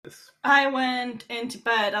I went into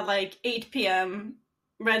bed at like 8 p.m.,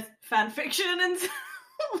 read fan fiction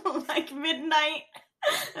until like midnight,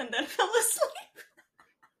 and then fell asleep.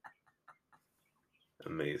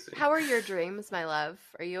 Amazing. How are your dreams, my love?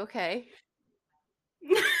 Are you okay?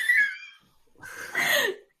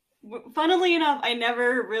 Funnily enough, I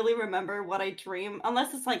never really remember what I dream,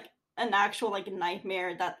 unless it's like an actual like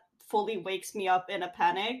nightmare that fully wakes me up in a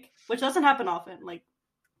panic, which doesn't happen often. Like,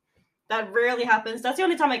 that rarely happens. That's the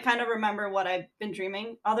only time I kind of remember what I've been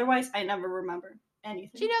dreaming. Otherwise, I never remember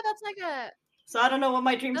anything. Do you know that's like So I don't know what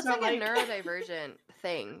my dreams a are like. neurodivergent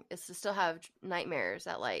thing, is to still have nightmares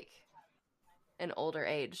at like an older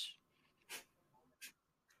age.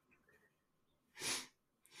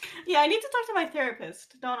 Yeah, I need to talk to my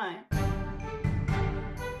therapist, don't I?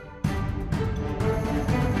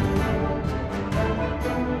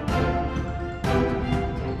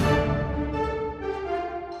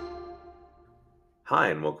 Hi,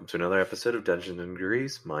 and welcome to another episode of Dungeons and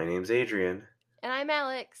Degrees. My name's Adrian. And I'm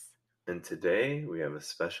Alex. And today we have a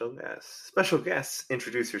special guest. Special guest,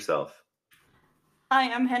 introduce yourself. Hi,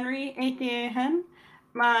 I'm Henry, aka Hen.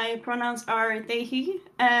 My pronouns are they, he,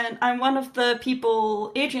 and I'm one of the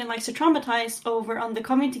people Adrian likes to traumatize over on the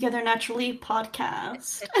Coming Together Naturally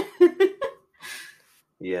podcast.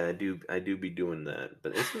 Yeah, I do be doing that.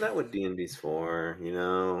 But isn't that what D&D's for? You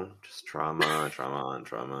know, just trauma, trauma on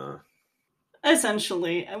trauma.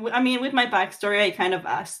 Essentially. I mean, with my backstory, I kind of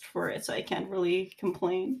asked for it, so I can't really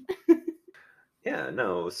complain. Yeah,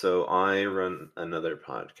 no, so I run another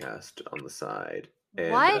podcast on the side.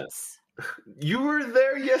 And, What? You were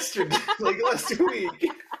there yesterday, like last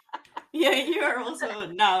week. Yeah, you are also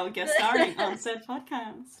now guest starring on said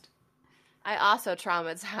podcast. I also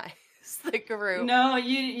traumatized the group. No,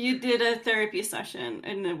 you did a therapy session,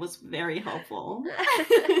 and it was very helpful.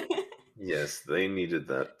 Yes, they needed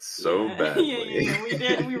that so badly. Yeah, we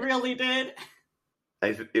did. We really did.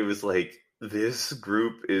 It was like, this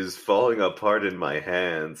group is falling apart in my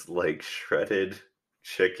hands like shredded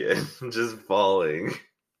chicken, just falling.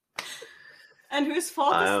 And whose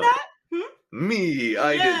fault is that? Me!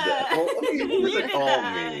 I did that. It wasn't all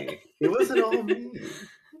me. It wasn't all me.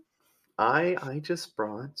 I just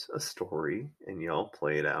brought a story, and y'all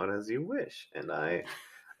play it out as you wish. And I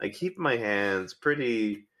keep my hands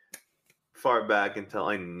pretty far back until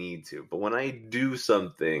I need to. But when I do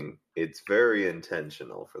something, it's very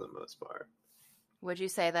intentional for the most part. Would you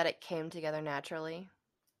say that it came together naturally?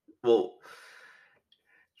 Well,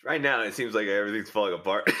 right now it seems like everything's falling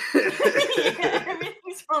apart. Yeah,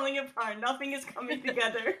 everything's falling apart. Nothing is coming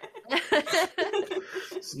together.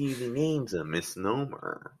 See, the name's a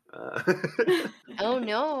misnomer. Oh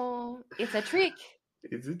no, it's a trick.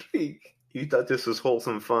 It's a trick. You thought this was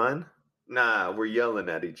wholesome fun? Nah, we're yelling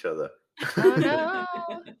at each other. Oh no.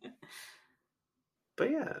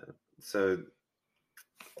 But yeah, so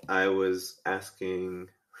I was asking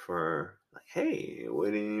for, like, hey,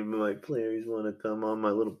 would any of my players want to come on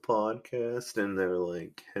my little podcast? And they're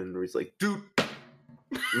like, Henry's like, dude,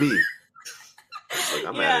 me. Like,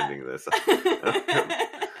 I'm editing this.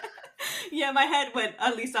 Yeah, my head went,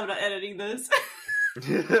 at least I'm not editing this.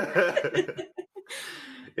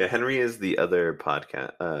 Yeah, Henry is the other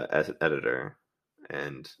podcast editor,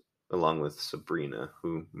 and along with Sabrina,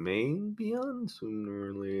 who may be on sooner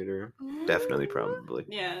or later. Definitely, probably.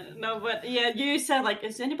 Yeah, no, but yeah, you said, like,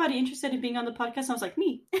 is anybody interested in being on the podcast? I was like,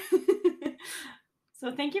 me.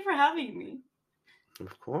 So thank you for having me.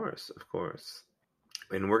 Of course.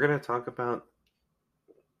 And we're going to talk about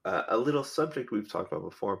a little subject we've talked about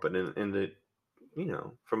before, but in the,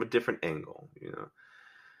 from a different angle.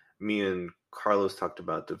 Me and Carlos talked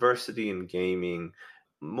about diversity in gaming,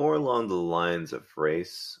 more along the lines of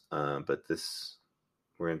race, but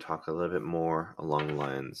we're going to talk a little bit more along the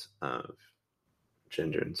lines of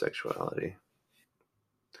gender and sexuality.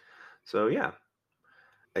 So yeah,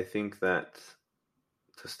 I think that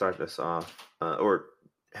to start us off, or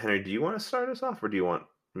Henry, do you want to start us off, or do you want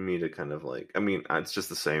me to kind of like, I mean, it's just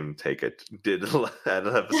the same take I did at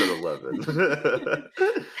episode 11.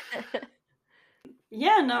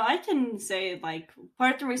 Yeah, no, I can say, like,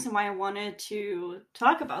 part of the reason why I wanted to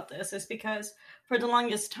talk about this is because for the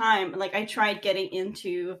longest time, like, I tried getting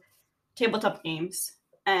into tabletop games,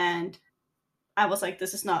 and I was like,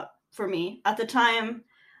 this is not for me. At the time,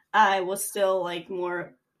 I was still, like,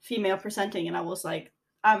 more female presenting, and I was like,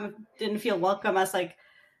 I didn't feel welcome as, like,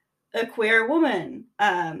 a queer woman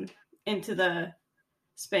into the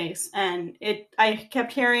space. And I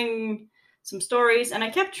kept hearing some stories, and I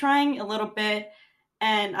kept trying a little bit,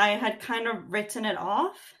 and I had kind of written it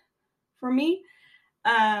off for me.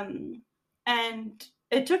 And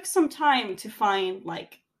it took some time to find,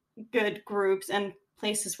 like, good groups and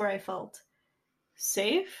places where I felt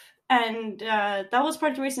safe. And that was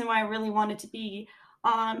part of the reason why I really wanted to be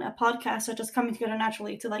on a podcast, so just coming together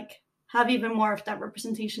naturally to like have even more of that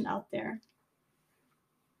representation out there.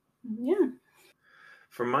 Yeah.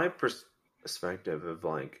 From my perspective of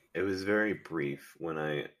like, it was very brief when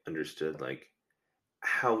I understood like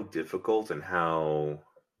how difficult and how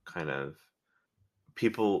kind of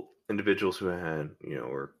individuals who had,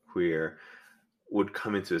 were queer would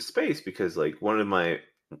come into a space, because like one of my,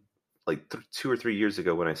 like 2 or 3 years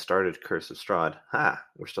ago when I started Curse of Strahd,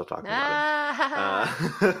 we're still talking about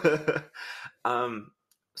it.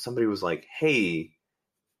 Somebody was like, hey,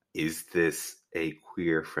 is this a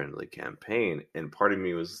queer friendly campaign? And part of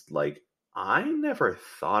me was like, I never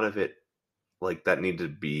thought of it like that needed to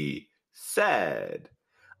be said.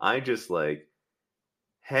 I just like,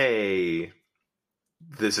 hey,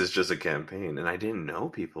 this is just a campaign. And I didn't know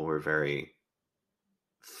people were very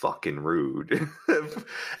fucking rude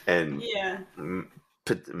and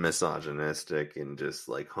misogynistic and just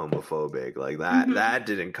like homophobic. Like that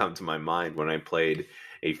didn't come to my mind when I played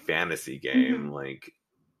a fantasy game. Like,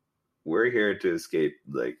 we're here to escape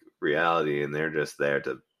like reality, and they're just there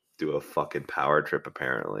to do a fucking power trip,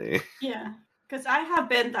 apparently. Yeah, because I have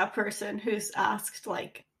been that person who's asked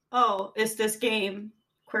like, oh, is this game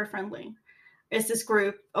queer friendly? Is this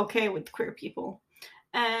group okay with queer people?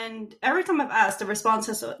 And every time I've asked, the response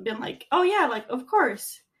has been like, oh yeah, like of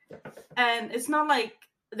course. And it's not like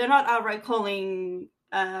they're not outright calling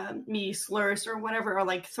me slurs or whatever, or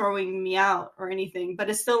like throwing me out or anything, but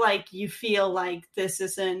it's still like you feel like this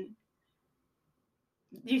isn't,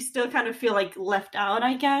 you still kind of feel like left out,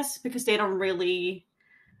 I guess, because they don't really,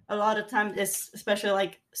 a lot of times it's especially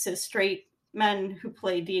like cis straight men who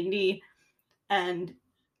play D&D, and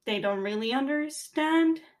they don't really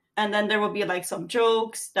understand. And then there will be like some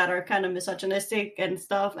jokes that are kind of misogynistic and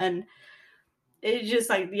stuff, and it's just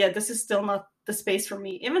like, yeah, this is still not the space for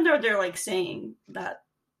me, even though they're like saying that,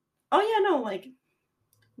 oh yeah, no, like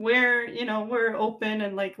we're open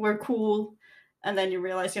and like we're cool, and then you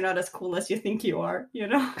realize you're not as cool as you think you are.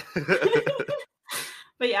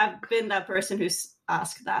 But yeah, I've been that person who's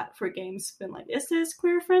asked that for games, been like, is this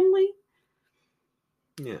queer friendly?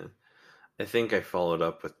 Yeah, I think I followed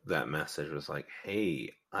up with that message, was like,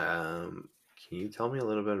 hey, can you tell me a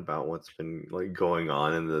little bit about what's been like going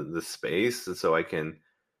on in the space, and so I can,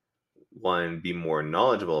 one, be more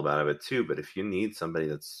knowledgeable about it, too. But if you need somebody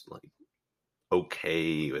that's like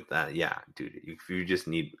okay with that, yeah, dude, if you just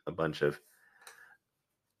need a bunch of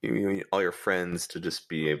all your friends to just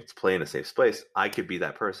be able to play in a safe space, I could be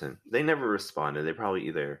that person. They never responded. They probably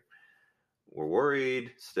either were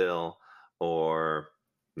worried still, or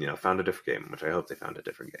found a different game, which I hope they found a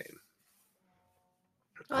different game.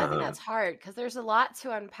 Well, I think that's hard because there's a lot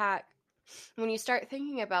to unpack when you start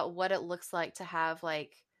thinking about what it looks like to have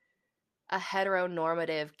like a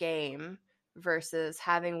heteronormative game versus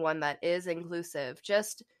having one that is inclusive.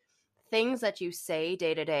 Just things that you say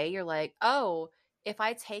day to day, you're like, oh, if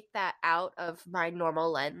I take that out of my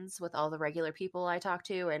normal lens with all the regular people I talk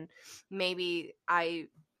to, and maybe I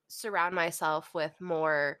surround myself with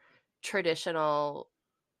more traditional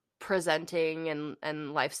presenting and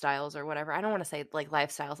lifestyles or whatever. I don't want to say like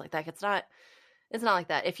lifestyles like that. It's not like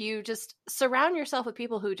that. If you just surround yourself with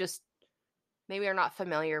people who just maybe are not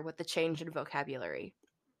familiar with the change in vocabulary,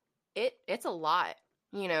 it's a lot.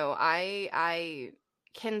 I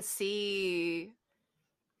can see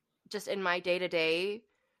just in my day-to-day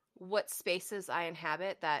what spaces I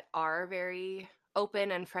inhabit that are very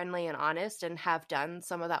open and friendly and honest and have done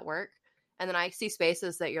some of that work. And then I see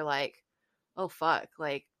spaces that you're like, oh fuck,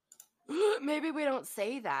 like maybe we don't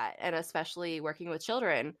say that. And especially working with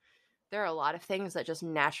children, there are a lot of things that just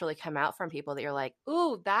naturally come out from people that you're like,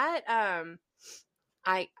 ooh, that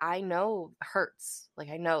I know hurts. Like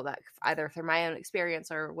I know that either through my own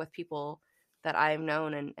experience or with people that I've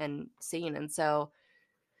known and seen. And so,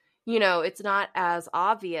 it's not as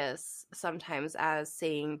obvious sometimes as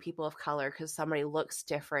seeing people of color because somebody looks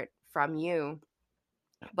different from you,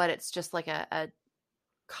 but it's just like a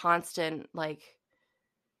constant, like,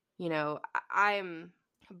 I'm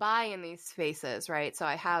bi in these spaces, right? So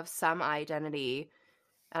I have some identity,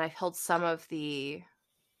 and I've held some of I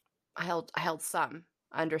held some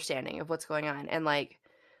understanding of what's going on, and like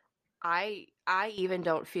I even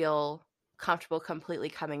don't feel comfortable completely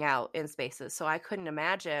coming out in spaces. So I couldn't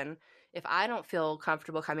imagine if I don't feel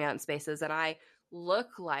comfortable coming out in spaces and I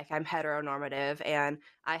look like I'm heteronormative and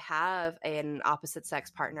I have an opposite sex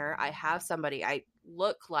partner, I have somebody I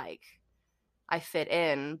look like I fit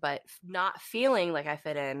in, but not feeling like I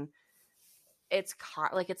fit in. it's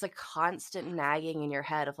a constant nagging in your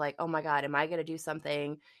head of like, oh my God, am I going to do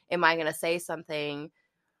something? Am I going to say something?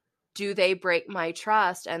 Do they break my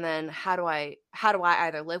trust? And then how do I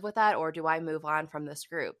either live with that, or do I move on from this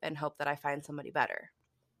group and hope that I find somebody better?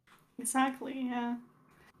 Exactly. Yeah.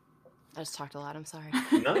 I just talked a lot. I'm sorry.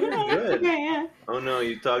 No, you're good. Okay, yeah. Oh no,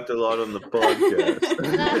 you talked a lot on the podcast.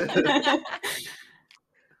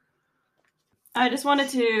 I just wanted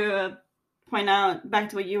to point out, back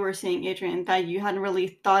to what you were saying, Adrian, that you hadn't really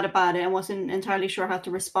thought about it and wasn't entirely sure how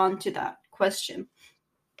to respond to that question.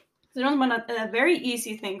 So a very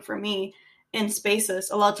easy thing for me in spaces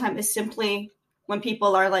a lot of time is simply when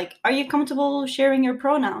people are like, are you comfortable sharing your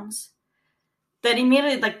pronouns? Then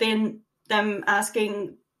immediately, like, them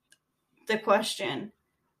asking the question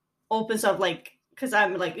opens up, like, because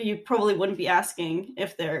I'm like, you probably wouldn't be asking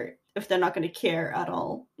if they're not going to care at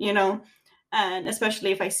all, you know? And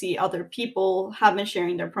especially if I see other people have been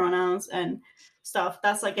sharing their pronouns and stuff,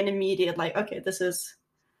 that's like an immediate, like, okay, this is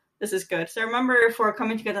good. So I remember for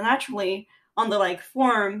Coming Together Naturally, on the like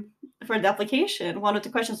form for the application, one of the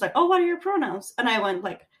questions like, oh, what are your pronouns? And I went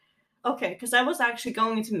like, okay, because I was actually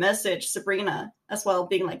going to message Sabrina as well,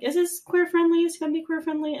 being like, is this queer friendly? Is it going to be queer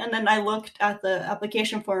friendly? And then I looked at the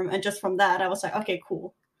application form, and just from that, I was like, okay,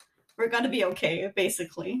 cool. We're going to be okay,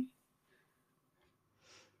 basically.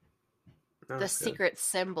 The secret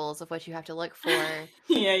symbols of what you have to look for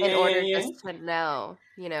in order just to know,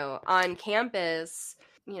 you know, on campus,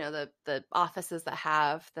 you know, the offices that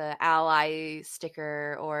have the ally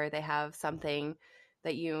sticker, or they have something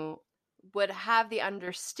that you would have the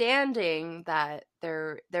understanding that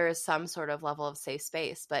there is some sort of level of safe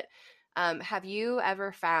space. But have you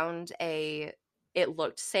ever found it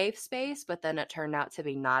looked safe space, but then it turned out to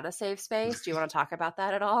be not a safe space? Do you want to talk about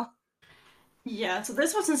that at all? Yeah, so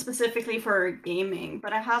this wasn't specifically for gaming,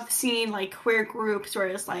 but I have seen like queer groups where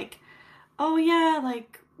it's like, oh yeah,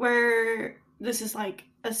 like where this is like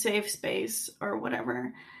a safe space or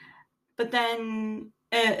whatever. But then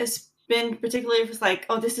it's been particularly if it's like,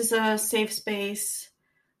 oh, this is a safe space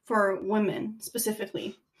for women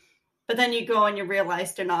specifically. But then you go and you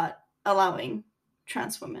realize they're not allowing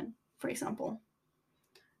trans women, for example.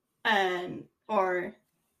 And or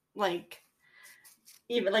like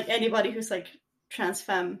even like anybody who's like trans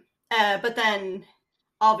femme. But then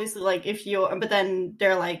obviously like but then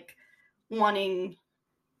they're like wanting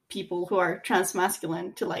people who are trans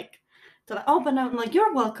masculine to like, oh, but no, like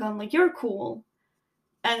you're welcome, like you're cool.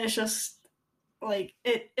 And it's just like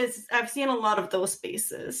I've seen a lot of those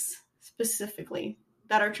spaces specifically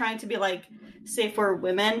that are trying to be like safe for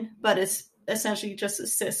women, but it's essentially just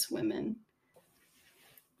cis women.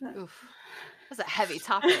 Oof. That's a heavy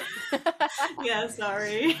topic. Yeah,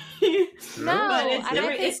 sorry. No, but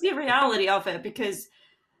it's the reality of it, because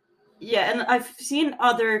yeah, and I've seen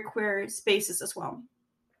other queer spaces as well.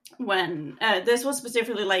 When this was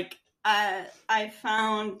specifically like I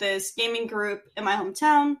found this gaming group in my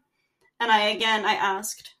hometown, and I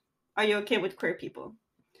asked, are you okay with queer people?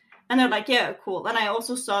 And they're like, yeah, cool. And I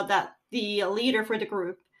also saw that the leader for the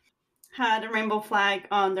group had a rainbow flag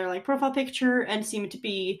on their like profile picture and seemed to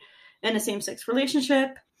be in a same-sex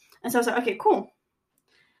relationship. And so I was like, okay, cool.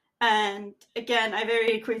 And again, I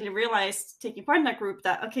very quickly realized, taking part in that group,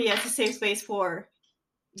 that okay, yeah, it's a safe space for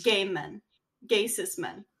gay men, gay cis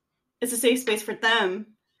men. It's a safe space for them,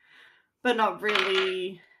 but not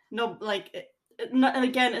really. No, like, and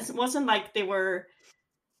again, it wasn't like they were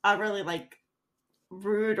really like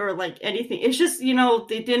rude or like anything. It's just, you know,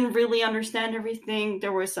 they didn't really understand everything.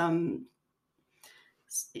 There were some.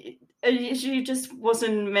 She just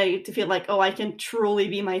wasn't made to feel like, oh, I can truly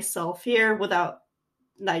be myself here without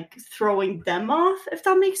like throwing them off, if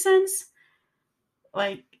that makes sense.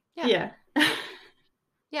 Like, yeah.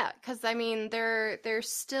 Yeah, because I mean, there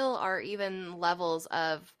still are even levels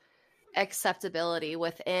of acceptability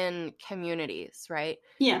within communities, right?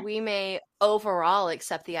 Yeah. We may overall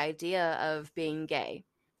accept the idea of being gay.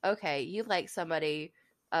 Okay, you like somebody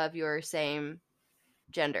of your same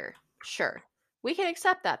gender. Sure. We can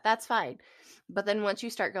accept that. That's fine. But then once you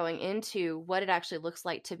start going into what it actually looks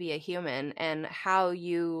like to be a human and how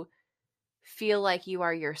you feel like you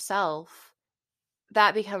are yourself,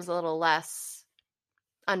 that becomes a little less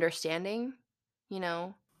understanding, you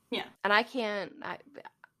know? Yeah. And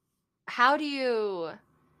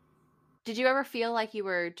did you ever feel like you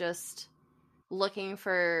were just looking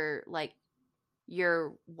for like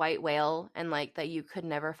your white whale and like that you could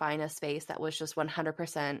never find a space that was just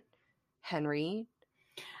 100% Henry?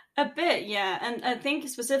 A bit, yeah. And I think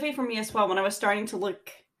specifically for me as well, when I was starting to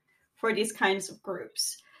look for these kinds of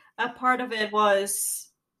groups, a part of it was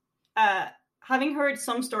having heard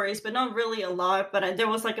some stories, but not really a lot. But there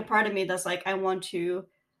was like a part of me that's like, I want to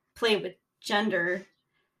play with gender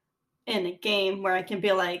in a game where I can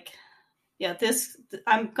be like, yeah,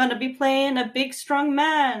 I'm gonna be playing a big strong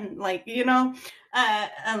man, like, you know,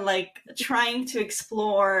 and like trying to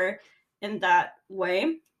explore in that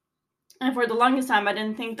way. And for the longest time, I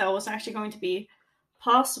didn't think that was actually going to be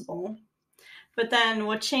possible. But then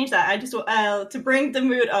what changed that? I just, to bring the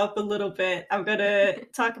mood up a little bit, I'm going to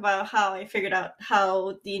talk about how I figured out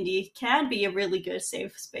how D&D can be a really good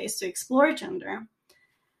safe space to explore gender.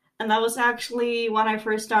 And that was actually when I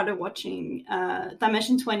first started watching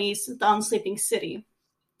Dimension 20's The Unsleeping City.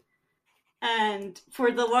 And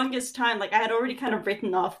for the longest time, like I had already kind of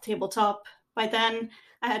written off tabletop by then.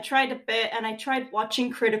 I had tried a bit, and I tried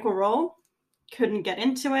watching Critical Role. Couldn't get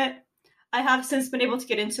into it. I have since been able to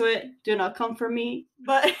get into it. Do not come for me.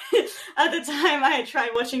 But at the time I had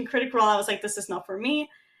tried watching Critical Role, I was like, this is not for me.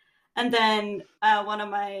 And then one of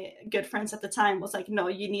my good friends at the time was like, no,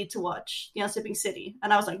 you need to watch The Unsleeping City.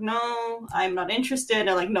 And I was like, no, I'm not interested.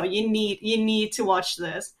 They're like, no, you need to watch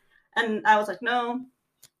this. And I was like, no.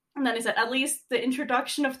 And then he said, at least the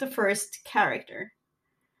introduction of the first character.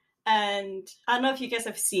 And I don't know if you guys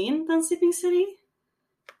have seen The Unsleeping City.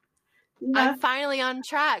 No. I'm finally on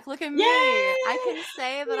track. Look at me. Yay! I can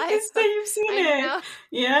say that you've seen it. Know.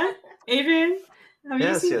 Yeah, Adrian.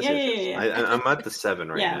 Yes. I'm at the 7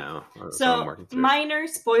 right now. So minor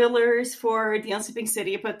spoilers for The Unsleeping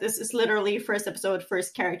City, but this is literally first episode,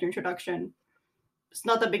 first character introduction. It's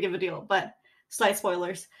not that big of a deal, but slight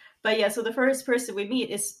spoilers. But yeah, so the first person we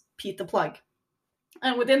meet is Pete the Plug.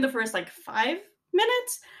 And within the first 5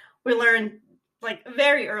 minutes, we learn,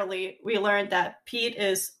 very early, we learned that Pete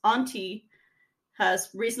is auntie, has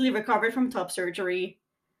recently recovered from top surgery,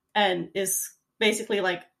 and is basically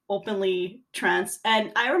openly trans.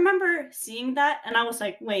 And I remember seeing that, and I was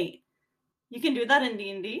like, wait, you can do that in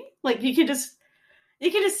D&D? You can just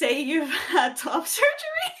say you've had top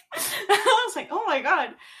surgery? I was like, oh my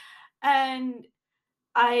god. And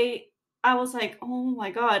I was like, oh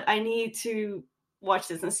my god, I need to watch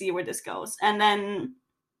this and see where this goes. And then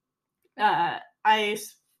I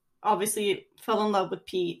obviously fell in love with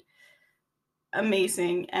Pete.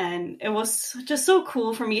 Amazing. And it was just so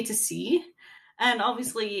cool for me to see. And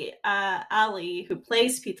obviously, Ali, who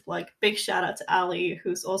plays Pete, big shout out to Ali,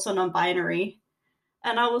 who's also non-binary.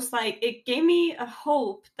 And I was like, it gave me a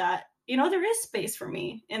hope that, there is space for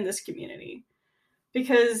me in this community.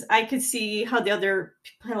 Because I could see how the other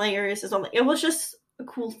players as well. It was just a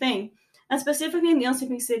cool thing. And specifically in The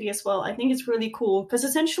Unsleeping City as well, I think it's really cool. Because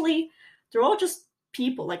essentially, they're all just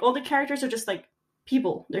people. All the characters are just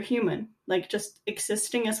people. They're human. Just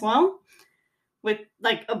existing as well. With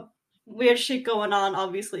a weird shit going on,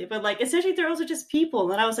 obviously. But essentially, they're also just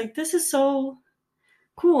people. And I was like, this is so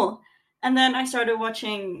cool. And then I started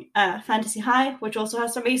watching Fantasy High, which also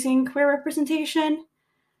has amazing queer representation.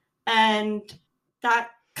 And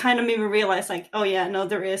that kind of made me realize, oh yeah, no,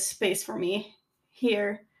 there is space for me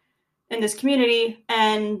here in this community.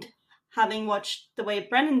 And having watched the way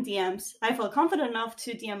Brennan DMs, I felt confident enough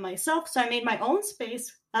to DM myself. So I made my own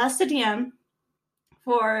space as the DM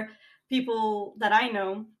for people that I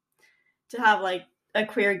know to have a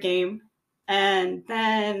queer game. And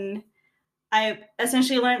then I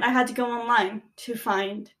essentially learned I had to go online to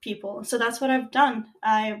find people. So that's what I've done.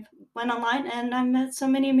 I went online and I met so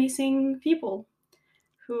many amazing people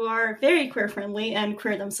who are very queer friendly and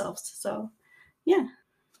queer themselves. So, yeah.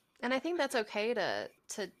 And I think that's okay to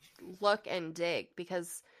look and dig,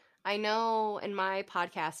 because I know in my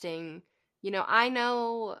podcasting, I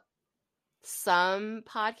know some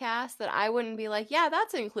podcasts that I wouldn't be like, yeah,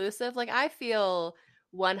 that's inclusive. I feel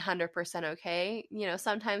 100% okay.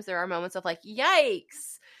 Sometimes there are moments of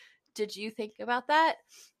yikes, did you think about that?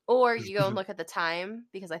 Or you go and look at the time,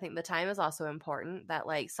 because I think the time is also important, that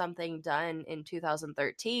something done in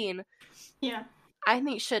 2013, yeah, I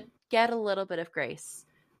think should get a little bit of grace.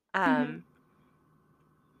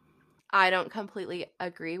 I don't completely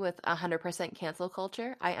agree with 100% cancel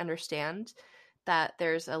culture. I understand that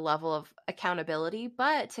there's a level of accountability,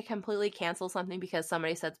 but to completely cancel something because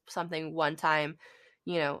somebody said something one time,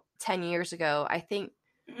 10 years ago, I think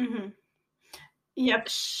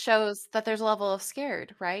shows that there's a level of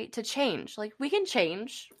scared, right? To change. We can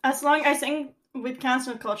change. As long as I think with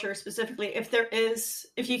cancel culture specifically,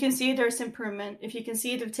 if you can see there's improvement, if you can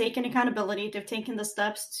see they've taken accountability, they've taken the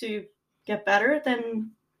steps to get better,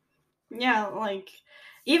 then yeah,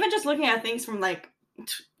 even just looking at things from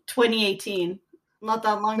 2018, not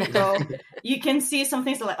that long ago, you can see some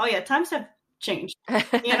things that oh yeah, times have changed,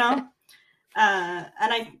 and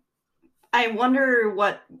I wonder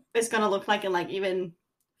what it's going to look like in even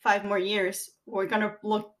 5 more years, we're gonna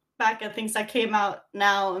look back at things that came out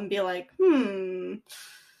now and be like,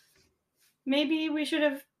 maybe we should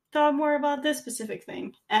have thought more about this specific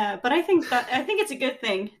thing. But I think it's a good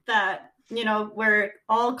thing that, you know, we're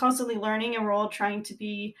all constantly learning and we're all trying to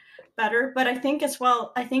be better. But I think as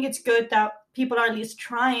well, I think it's good that people are at least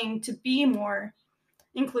trying to be more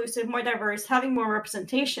inclusive, more diverse, having more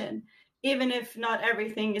representation. Even if not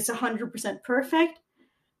everything is 100% perfect,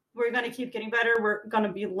 we're going to keep getting better. We're going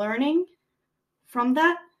to be learning from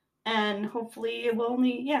that. And hopefully it will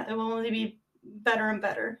only be better and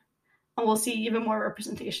better. And we'll see even more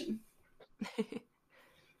representation.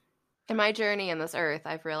 In my journey in this earth,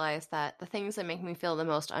 I've realized that the things that make me feel the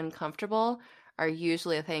most uncomfortable are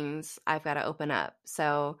usually the things I've got to open up.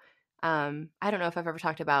 So I don't know if I've ever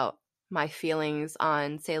talked about my feelings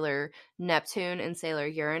on Sailor Neptune and Sailor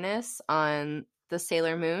Uranus on the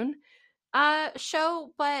Sailor Moon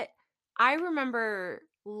show, but I remember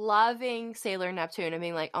loving Sailor Neptune and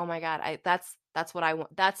being like, oh my God, that's what I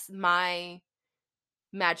want. That's my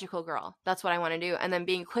magical girl. That's what I want to do. And then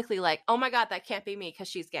being quickly like, oh my God, that can't be me because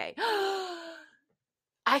she's gay.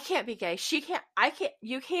 I can't be gay.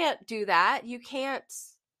 You can't do that. You can't,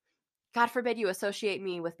 God forbid you associate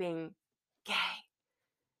me with being gay.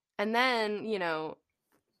 And then, you know,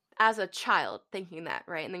 as a child thinking that,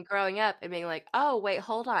 right? And then growing up and being like, oh, wait,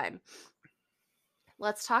 hold on.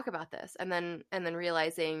 Let's talk about this. And then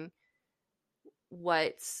realizing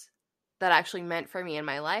what that actually meant for me in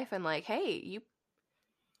my life. And like, hey, you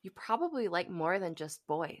probably like more than just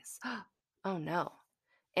boys. Oh no.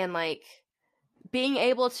 And like being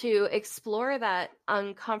able to explore that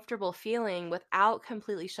uncomfortable feeling without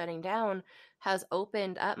completely shutting down has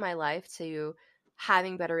opened up my life to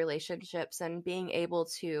having better relationships and being able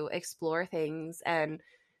to explore things and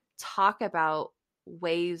talk about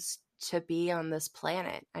ways to be on this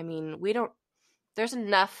planet. I mean, there's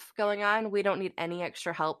enough going on. We don't need any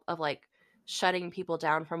extra help of like shutting people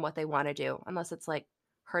down from what they want to do, unless it's like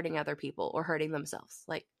hurting other people or hurting themselves.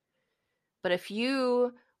 Like, but if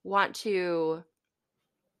you want to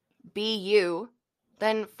be you,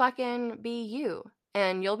 then fucking be you.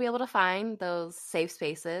 And you'll be able to find those safe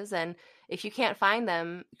spaces. And if you can't find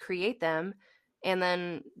them, create them. And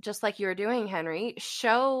then just like you're doing, Henry,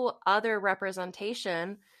 show other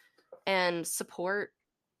representation and support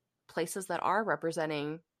places that are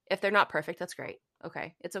representing. If they're not perfect, that's great.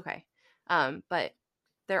 Okay. It's okay. But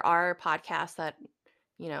there are podcasts that,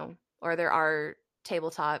 you know, or there are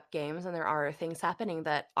tabletop games and there are things happening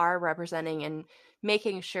that are representing and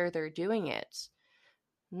making sure they're doing it.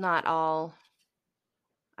 Not all,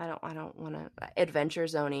 I don't want to adventure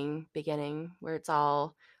zoning beginning where it's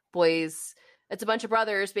all boys. It's a bunch of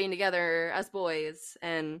brothers being together as boys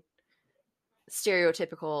and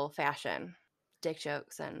stereotypical fashion, dick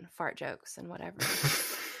jokes and fart jokes and whatever.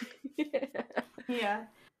 Yeah.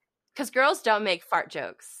 Because girls don't make fart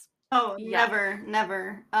jokes. Oh, yeah.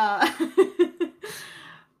 Never.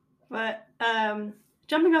 But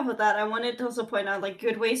jumping off of that, I wanted to also point out like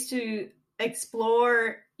good ways to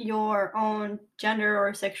explore your own gender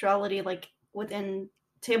or sexuality like within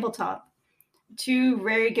tabletop. 2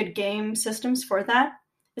 very good game systems for that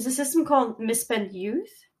is a system called Misspent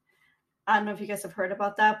Youth. I don't know if you guys have heard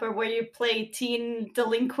about that, but where you play teen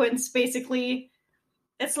delinquents, basically.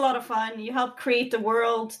 It's a lot of fun. You help create the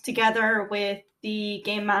world together with the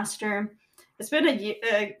game master. It's been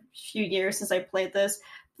a few years since I played this.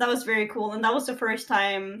 That was very cool, and that was the first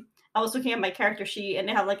time I was looking at my character sheet, and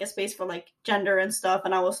they have like a space for like gender and stuff,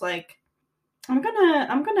 and I was like, I'm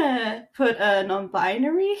gonna put a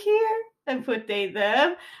non-binary here and put they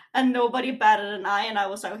them, and nobody batted an eye, and I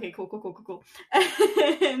was like, okay, cool.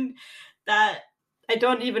 And that I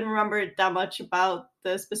don't even remember that much about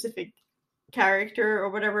the specific character or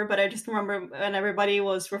whatever, but I just remember when everybody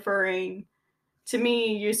was referring to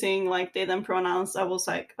me using like they them pronouns, I was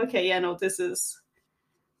like, okay, yeah, no, this is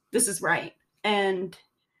right. And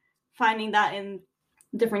finding that in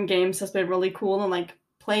different games has been really cool, and like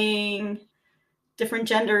playing different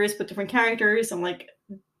genders with different characters and like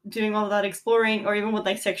doing all that exploring, or even with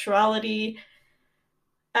like sexuality.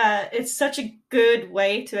 It's such a good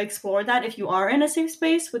way to explore that if you are in a safe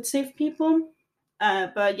space with safe people.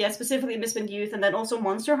 But yeah, specifically Misspent Youth and then also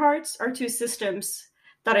Monster Hearts are 2 systems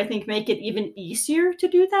that I think make it even easier to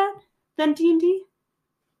do that than D&D.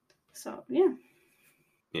 So, yeah.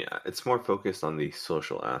 Yeah, it's more focused on the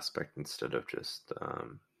social aspect instead of just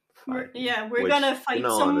fighting. We're gonna fight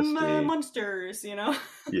some monsters, you know?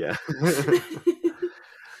 Yeah.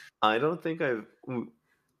 I don't think the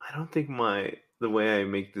way I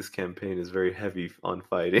make this campaign is very heavy on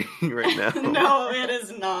fighting right now. No, it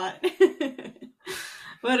is not.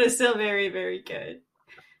 But it's still very, very good.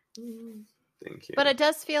 Thank you. But it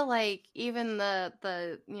does feel like even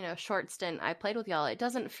the short stint I played with y'all, it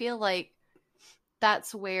doesn't feel like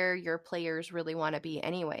that's where your players really want to be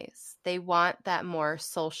anyways. They want that more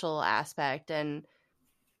social aspect and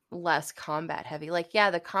less combat heavy. Like,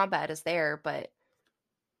 yeah, the combat is there, but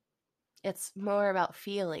it's more about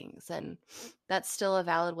feelings, and that's still a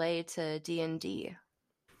valid way to D&D.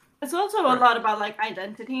 It's also a lot about like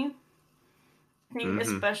identity. I think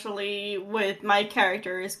especially with my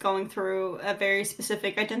characters going through a very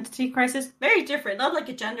specific identity crisis, very different, not like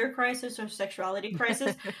a gender crisis or sexuality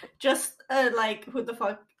crisis, just like who the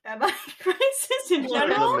fuck am I crisis in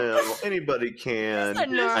general. Anybody can. It's a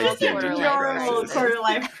normal quarter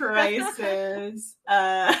life crisis.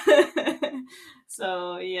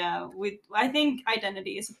 So yeah, I think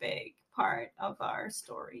identity is a big part of our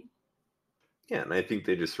story. Yeah, and I think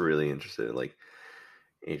they're just really interested. Like,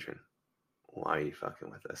 Adrian, why are you fucking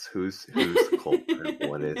with us? Who's the culprit?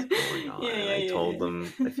 What is going on? And I told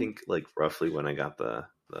them, I think like roughly when I got the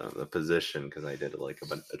position, because I did like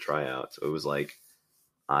a tryout. So it was like,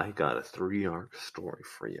 I got a 3-arc story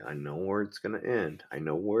for you. I know where it's gonna end. I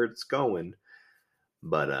know where it's going.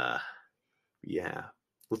 But yeah,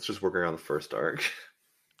 let's just work around the first arc.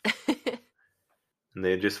 And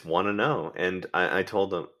they just want to know. And I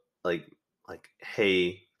told them like,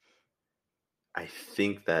 hey, I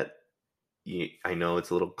think that I know it's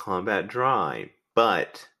a little combat dry,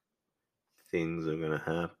 but things are gonna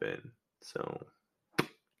happen. So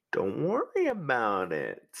don't worry about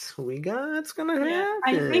it. It's gonna happen.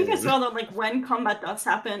 I think as well that like when combat does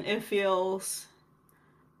happen, it feels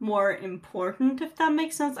more important, if that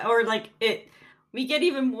makes sense. Or like we get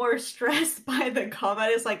even more stressed by the combat.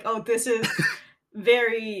 It's like, oh, this is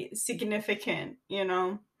very significant,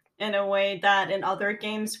 in a way that in other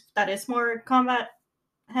games that is more combat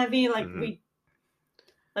heavy, like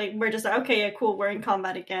we're just like, okay, yeah, cool, we're in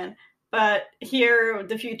combat again. But here,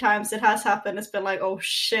 the few times it has happened, it's been like, oh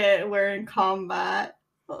shit, we're in combat.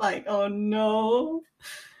 Like, oh no.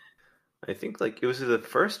 I think like it was the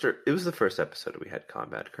first episode we had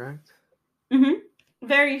combat, correct?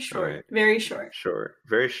 Very short. Right. Very short.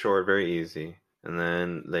 Very short, very easy. And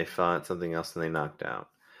then they fought something else and they knocked out.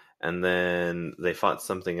 And then they fought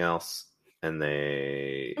something else and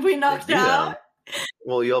we knocked out.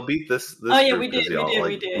 Well, y'all beat this. Oh yeah, we did.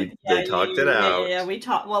 We did. They talked it out. Yeah, we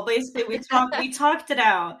talked. Well, basically, we talked it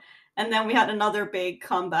out, and then we had another big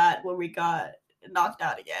combat where we got knocked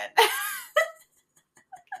out again.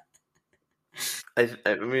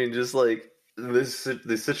 I mean, just like the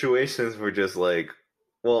situations were just like,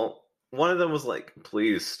 well, one of them was like,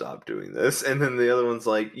 please stop doing this, and then the other one's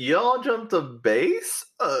like, y'all jumped a base?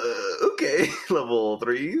 Okay, level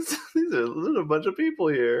 3s. There's a bunch of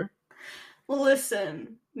here.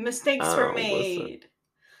 Listen, mistakes were made.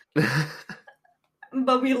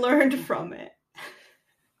 But we learned from it.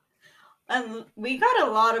 And we got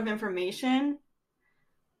a lot of information.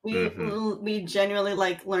 We genuinely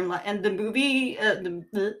learned, and the movie,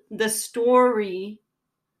 the story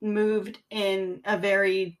moved in a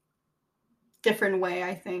very different way,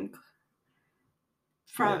 I think,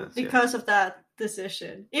 because of that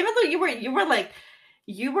decision. Even though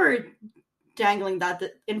you were dangling that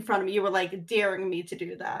in front of me, you were like daring me to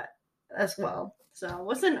do that as well. So it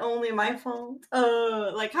wasn't only my fault.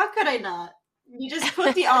 How could I not? You just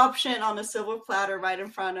put the option on a silver platter right in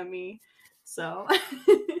front of me. So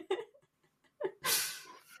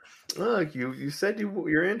look, you said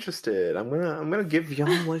you're interested. I'm gonna give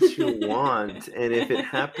y'all what you want, and if it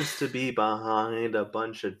happens to be behind a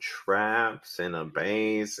bunch of traps and a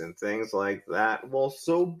base and things like that, well,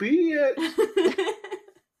 so be it.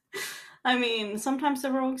 I mean, sometimes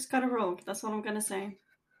the rogue's got a rogue. That's what I'm gonna say.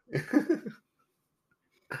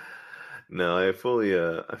 No, I fully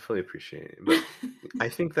appreciate it, but I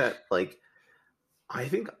think that I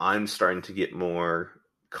think I'm starting to get more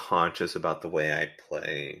conscious about the way I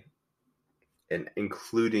play, and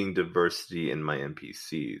including diversity in my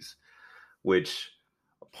NPCs, which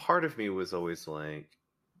a part of me was always like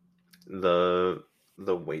the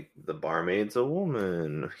barmaid's a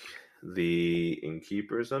woman, the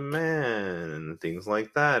innkeeper's a man, and things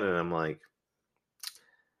like that, and I'm like,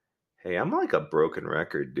 hey, I'm like a broken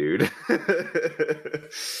record, dude.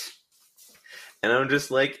 And I'm just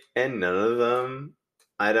like, and none of them,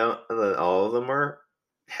 all of them are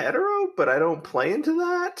hetero, but I don't play into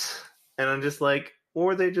that. And I'm just like,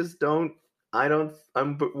 or they just don't,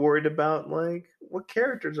 I'm worried about what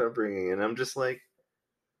characters I'm bringing in. I'm just like,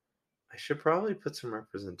 I should probably put some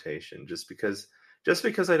representation. Just because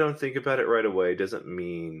I don't think about it right away doesn't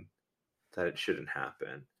mean that it shouldn't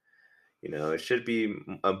happen. It should be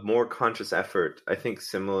a more conscious effort. I think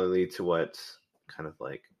similarly to what kind of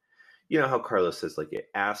you know how Carlos says, like,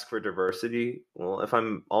 ask for diversity. Well, if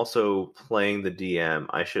I'm also playing the DM,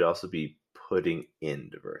 I should also be putting in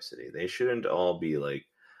diversity. They shouldn't all be like,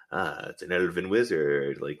 it's an elven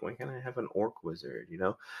wizard. Like, why can't I have an orc wizard? You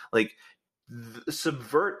know, like,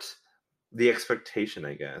 subvert the expectation,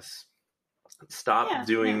 I guess. Stop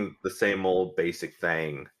doing the same old basic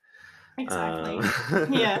thing. Exactly.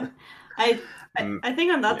 Yeah. I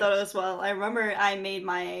think on that though as well. I remember I made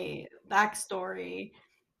my backstory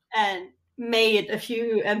and made a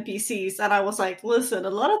few NPCs, and I was like, listen, a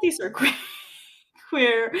lot of these are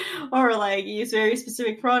queer or like use very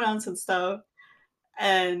specific pronouns and stuff.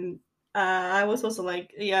 And I was also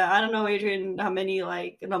like, yeah, I don't know, Adrian, how many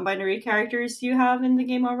like non-binary characters you have in the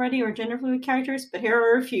game already, or gender fluid characters, but here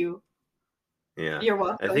are a few. Yeah. You're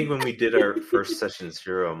welcome. I think when we did our first session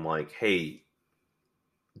 0, I'm like, hey,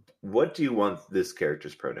 what do you want this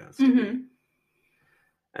character's pronouns to be?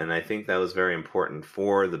 And I think that was very important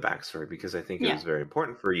for the backstory, because I think it was very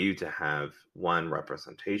important for you to have, one,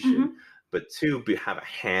 representation, but two, have a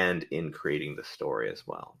hand in creating the story as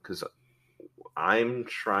well. Because I'm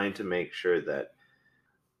trying to make sure that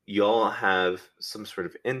y'all have some sort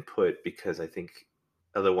of input, because I think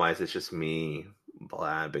otherwise it's just me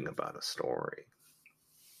blabbing about a story.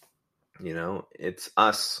 You know, it's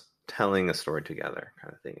us telling a story together,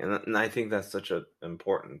 kind of thing. And I think that's such an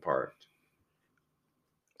important part.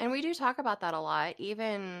 And we do talk about that a lot,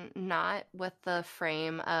 even not with the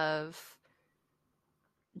frame of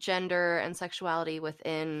gender and sexuality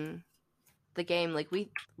within the game. Like we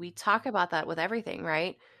talk about that with everything,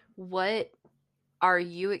 right? What are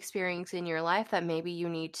you experiencing in your life that maybe you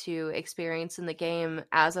need to experience in the game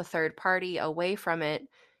as a third party, away from it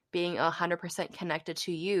being 100% connected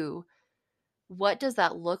to you? What does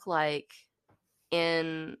that look like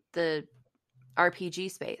in the RPG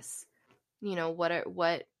space? You know,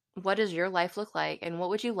 what does your life look like, and what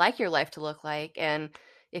would you like your life to look like? And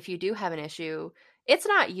if you do have an issue, it's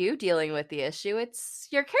not you dealing with the issue, it's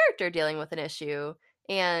your character dealing with an issue.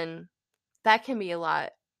 And that can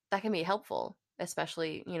be helpful,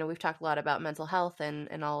 especially, you know, we've talked a lot about mental health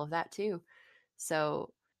and all of that too.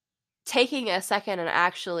 So taking a second and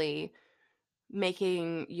actually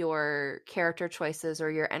making your character choices or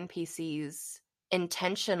your NPCs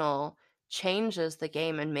intentional changes the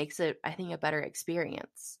game and makes it, I think, a better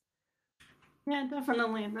experience. Yeah,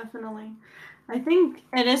 definitely. I think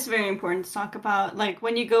it is very important to talk about, like,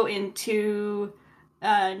 when you go into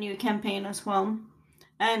a new campaign as well.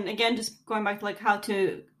 And again, just going back to like how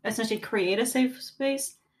to essentially create a safe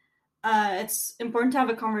space. It's important to have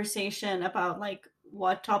a conversation about like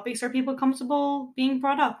what topics are people comfortable being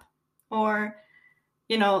brought up, or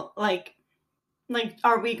you know, like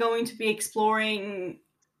are we going to be exploring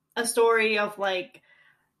a story of like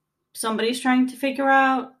somebody's trying to figure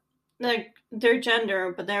out like their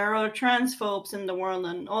gender, but there are transphobes in the world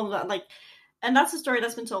and all of that, like, and that's a story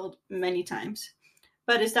that's been told many times.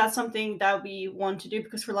 But is that something that we want to do?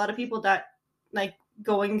 Because for a lot of people, that like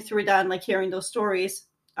going through that and like hearing those stories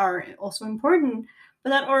are also important. But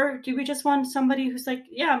that, or do we just want somebody who's like,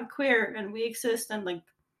 yeah, I'm queer and we exist and like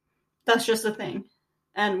that's just a thing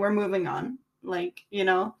and we're moving on, like, you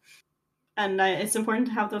know? And it's important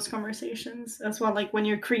to have those conversations as well. Like when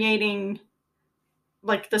you're creating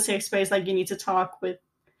like the safe space, like you need to talk with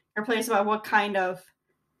your players about what kind of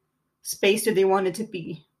space do they want it to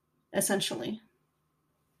be, essentially.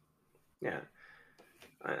 Yeah,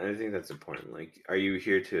 I think that's important. Like, are you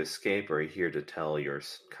here to escape, or are you here to tell your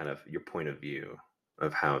kind of your point of view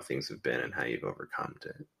of how things have been and how you've overcome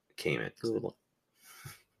it?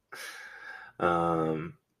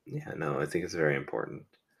 Yeah, no, I think it's very important.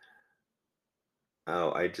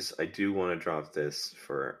 Oh, I do want to drop this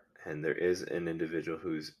and there is an individual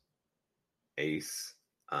who's ace,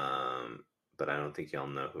 but I don't think y'all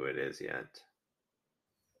know who it is yet.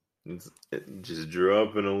 Just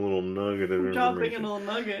dropping a little nugget of information.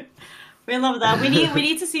 We love that. We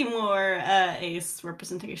need to see more ace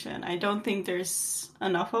representation. I don't think there's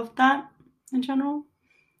enough of that in general.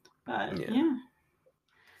 But yeah.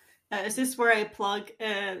 Is this where I plug?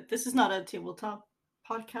 This is not a tabletop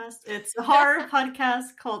podcast. It's a horror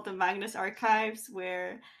podcast called The Magnus Archives,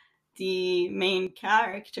 where the main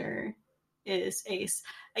character is Ace.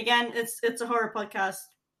 Again, it's a horror podcast.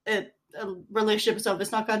 A relationship stuff.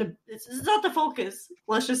 It's not the focus.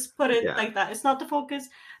 Let's just put it like that. It's not the focus,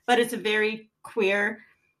 but it's a very queer.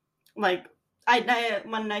 Like I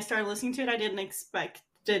when I started listening to it, I didn't expect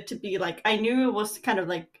it to be like. I knew it was kind of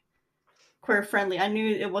like queer friendly. I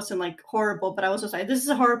knew it wasn't like horrible, but I was just like, this is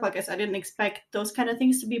a horror podcast. I didn't expect those kind of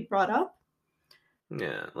things to be brought up.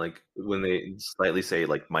 Yeah, like when they slightly say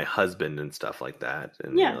like my husband and stuff like that,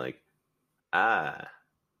 and you're like,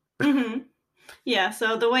 Mm-hmm. Yeah,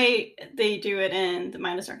 so the way they do it in the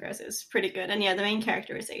Midas Archives is pretty good. And yeah, the main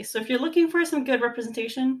character is Ace. So if you're looking for some good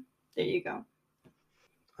representation, there you go.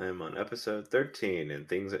 I am on episode 13 and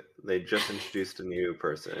things that they just introduced a new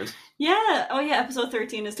person. Yeah. Oh yeah, episode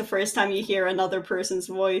 13 is the first time you hear another person's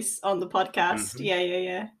voice on the podcast. Mhm.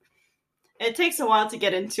 Yeah. It takes a while to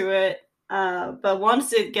get into it, but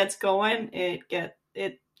once it gets going,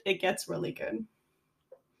 it gets really good.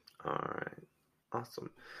 All right. Awesome.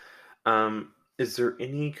 Is there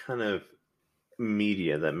any kind of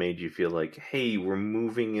media that made you feel like, hey, we're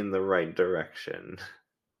moving in the right direction?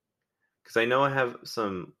 Because I know I have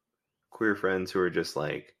some queer friends who are just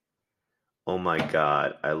like, oh my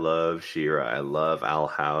god, I love She-Ra, I love Owl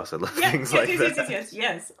House, I love things like that.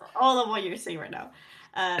 Yes. All of what you're saying right now.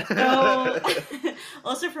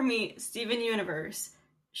 Also for me, Steven Universe,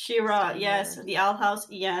 She-Ra, yes. The Owl House,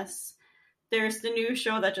 yes. There's the new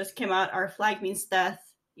show that just came out, Our Flag Means Death,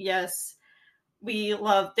 yes.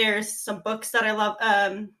 There's some books that I love.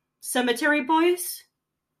 Cemetery Boys,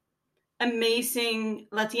 amazing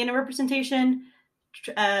Latina representation,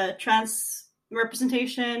 trans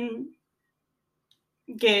representation,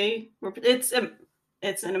 gay. It's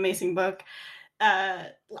an amazing book. I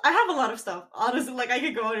have a lot of stuff, honestly. Like I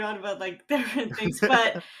could go on about like different things,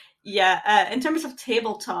 but yeah. In terms of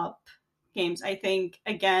tabletop games, I think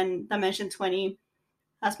again Dimension 20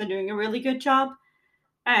 has been doing a really good job,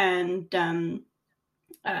 and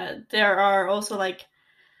there are also like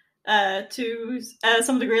to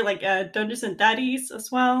some degree like Dungeons and Daddies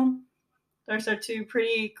as well. Those are two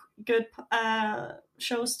pretty good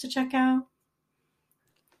shows to check out.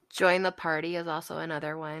 Join the Party is also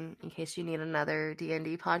another one, in case you need another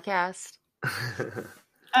D&D podcast.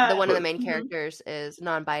 One of the main characters is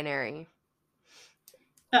non-binary.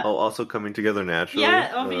 Also coming together naturally.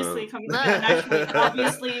 Yeah, obviously coming together naturally.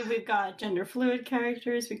 Obviously, we've got gender fluid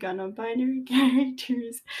characters, we've got non-binary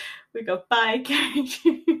characters, we've got bi characters.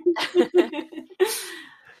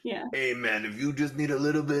 Yeah. Hey man, if you just need a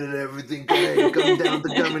little bit of everything, it comes down to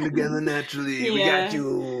coming together naturally. Yeah. We got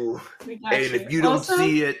you. And if you don't also,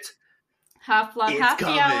 see it, Half-Blood Happy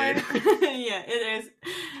Hour. Yeah, it is.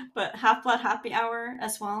 But Half-Blood Happy Hour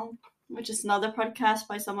as well, which is another podcast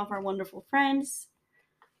by some of our wonderful friends.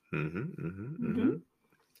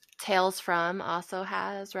 Tales from also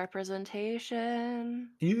has representation.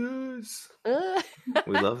 Yes.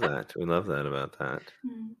 We love that. We love that about that.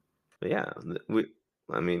 But yeah,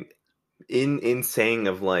 I mean, in saying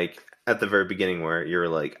of like at the very beginning where you're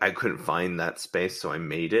like, I couldn't find that space, so I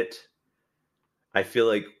made it. I feel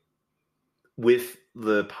like with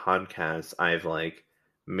the podcast, I've like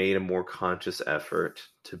made a more conscious effort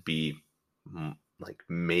to be like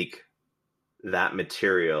make that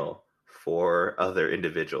material for other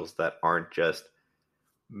individuals that aren't just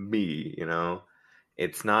me, you know?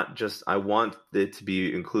 It's not just, I want it to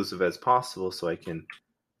be inclusive as possible so I can,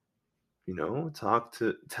 you know,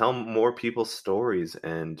 tell more people's stories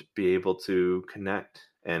and be able to connect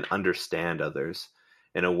and understand others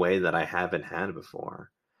in a way that I haven't had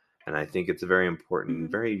before. And I think it's a very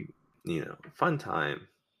important, very, you know, fun time.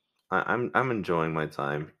 I'm enjoying my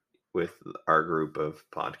time with our group of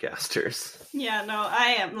podcasters. Yeah, no,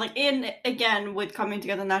 I am like again with coming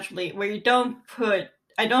together naturally, where I don't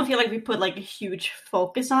feel like we put like a huge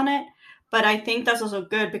focus on it, but I think that's also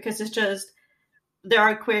good because it's just there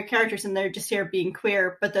are queer characters and they're just here being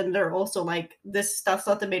queer, but then they're also like that's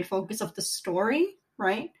not the main focus of the story,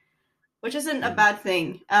 right? Which isn't a bad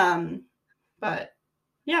thing. But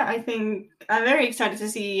yeah, I think I'm very excited to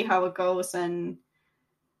see how it goes and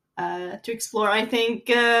to explore. I think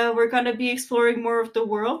we're going to be exploring more of the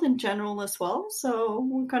world in general as well. So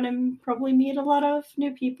we're going to probably meet a lot of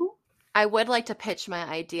new people. I would like to pitch my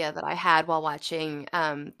idea that I had while watching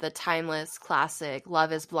the timeless classic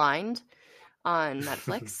Love is Blind on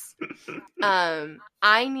Netflix.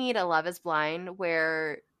 I need a Love is Blind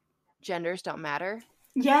where genders don't matter.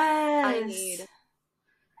 Yes. I need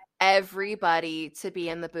everybody to be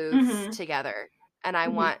in the booths together. And I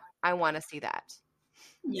want to see that.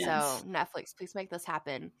 Yes. So Netflix, please make this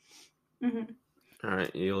happen. All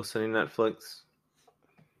right, you listening, Netflix?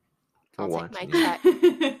 I'll take my check.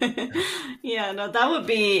 Yeah, no, that would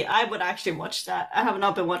be. I would actually watch that. I have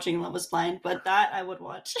not been watching Love is Blind, but that I would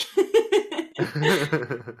watch.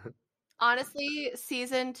 Honestly,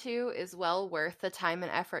 season 2 is well worth the time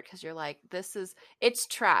and effort because you're like, it's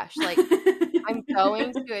trash. Like, I'm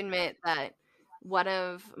going to admit that one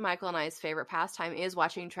of Michael and I's favorite pastime is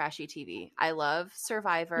watching trashy TV. I love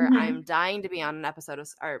Survivor. I'm dying to be on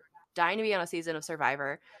dying to be on a season of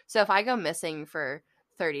Survivor. So if I go missing for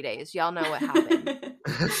 30 days, y'all know what happened.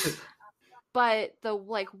 But the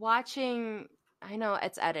like watching I know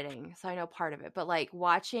it's editing, so I know part of it, but like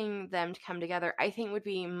watching them come together, I think would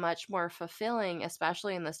be much more fulfilling,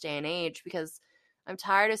 especially in this day and age, because I'm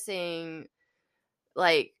tired of seeing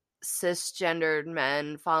like cisgendered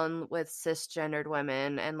men falling with cisgendered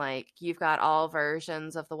women, and like you've got all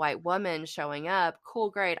versions of the white woman showing up. Cool,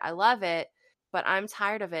 great, I love it, but I'm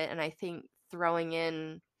tired of it, and I think throwing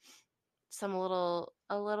in a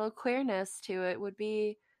little queerness to it would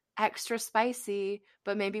be extra spicy,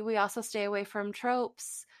 but maybe we also stay away from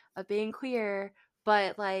tropes of being queer,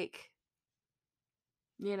 but like,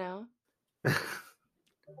 you know,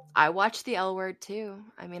 I watch the L Word too.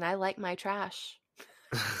 I mean, I like my trash.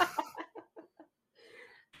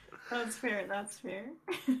 That's fair.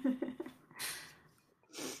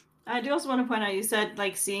 I do also want to point out, you said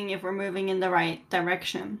like seeing if we're moving in the right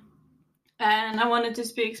direction. And I wanted to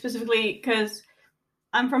speak specifically because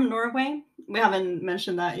I'm from Norway. We haven't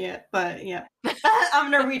mentioned that yet, but yeah. I'm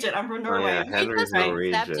Norwegian. I'm from Norway. Oh, yeah, Henry's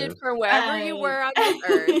Norwegian. Accepted from wherever you were on the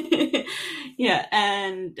earth. Yeah,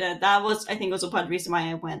 and that was, I think, also part of the reason why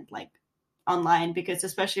I went like online, because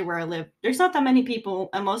especially where I live, there's not that many people,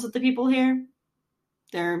 and most of the people here,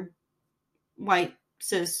 they're white,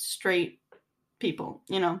 cis, straight people,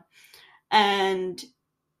 you know, and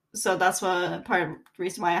so that's what part of the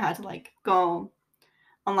reason why I had to like go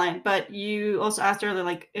online. But you also asked earlier,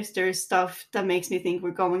 like, if there's stuff that makes me think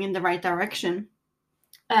we're going in the right direction.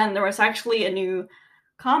 And there was actually a new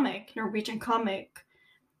comic, Norwegian comic,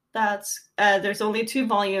 that's there's only 2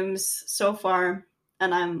 volumes so far,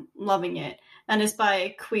 and I'm loving it. And it's by a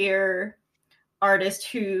queer artist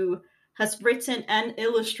who has written and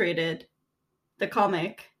illustrated the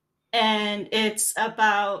comic. And it's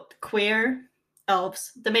about queer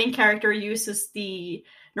elves. The main character uses the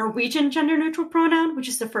Norwegian gender-neutral pronoun, which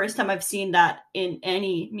is the first time I've seen that in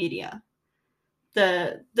any media.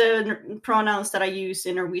 The pronouns that I use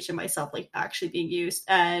in Norwegian myself, like, actually being used.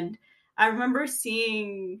 And I remember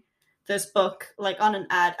seeing this book, like, on an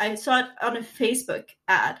ad. I saw it on a Facebook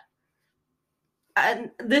ad.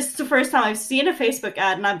 And this is the first time I've seen a Facebook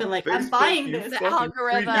ad, and I've been like, I'm buying this. The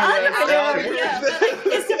algorithm. Yeah, but like,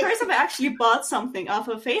 it's the first time I actually bought something off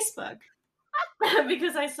of Facebook.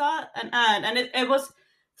 Because I saw an ad, and it was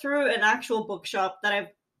through an actual bookshop that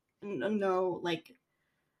I know, like,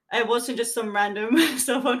 it wasn't just some random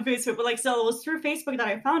stuff on Facebook, but like, still, it was through Facebook that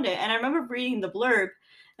I found it. And I remember reading the blurb,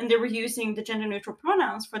 and they were using the gender-neutral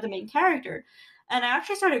pronouns for the main character. And I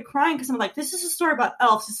actually started crying because I'm like, this is a story about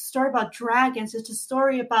elves, it's a story about dragons, it's a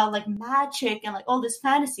story about like magic and like all this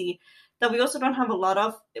fantasy that we also don't have a lot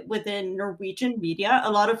of within Norwegian media.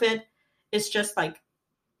 A lot of it is just like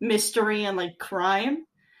mystery and like crime,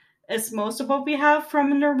 is most of what we have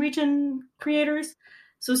from Norwegian creators.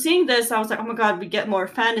 So seeing this, I was like, oh my god, we get more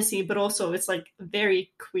fantasy, but also it's like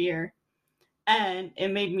very queer. And it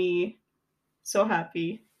made me so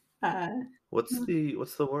happy. What's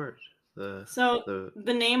the word? The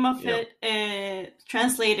name of it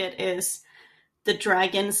translated is The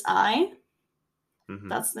Dragon's Eye. Mm-hmm.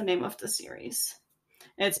 That's the name of the series.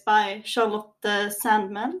 It's by Charlotte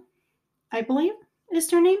Sandman, I believe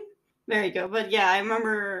is her name. There you go. But yeah, I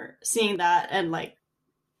remember seeing that and like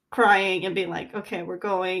crying and being like, okay, we're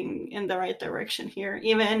going in the right direction here.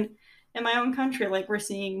 Even in my own country, like, we're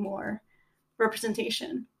seeing more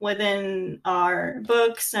representation within our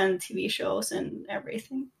books and TV shows and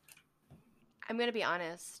everything. I'm going to be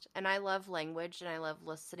honest, and I love language, and I love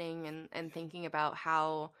listening and thinking about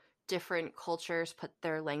how different cultures put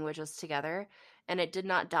their languages together. And it did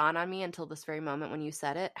not dawn on me until this very moment when you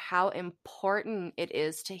said it, how important it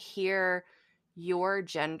is to hear your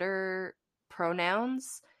gender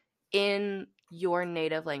pronouns in your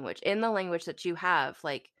native language, in the language that you have.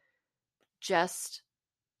 Like, just,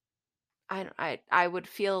 I would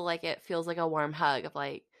feel like it feels like a warm hug of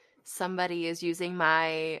like, somebody is using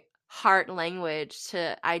my heart language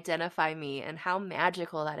to identify me, and how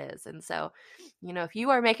magical that is. And so, you know, if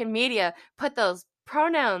you are making media, put those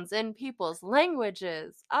pronouns in people's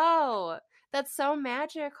languages. Oh, that's so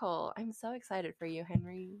magical. I'm so excited for you,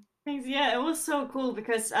 Henry. Thanks. Yeah, it was so cool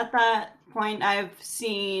because at that point I've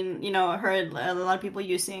seen, heard a lot of people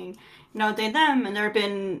using, they, them, and there have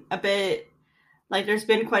been a bit, like, there's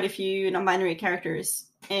been quite a few non-binary characters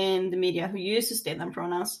in the media who use they, them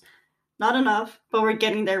pronouns. Not enough, but we're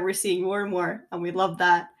getting there. We're seeing more and more, and we love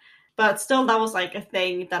that. But still, that was like a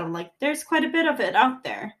thing that I'm like, there's quite a bit of it out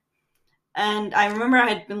there. And I remember I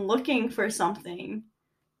had been looking for something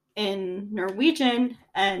in Norwegian,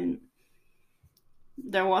 and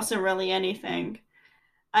there wasn't really anything.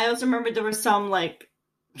 I also remember there were some like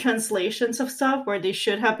translations of stuff where they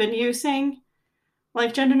should have been using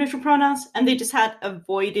like gender neutral pronouns, and they just had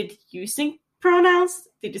avoided using pronouns.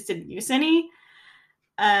 They just didn't use any.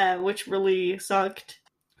 which really sucked.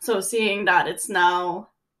 So seeing that it's now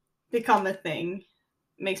become a thing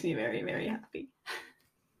makes me very, very happy.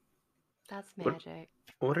 That's magic.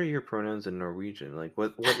 What are your pronouns in Norwegian? Like,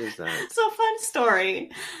 what is that? So fun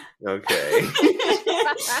story. Okay.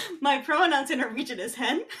 My pronouns in Norwegian is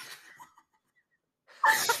hen.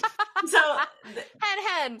 So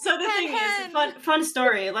hen. So the thing is, fun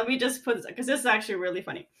story. Let me just put this, because this is actually really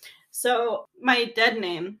funny. So my dead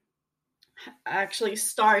name actually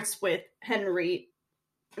starts with Henry,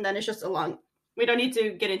 and then it's just a long. We don't need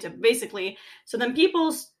to get into it, basically. So then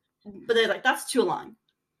but they're like, that's too long.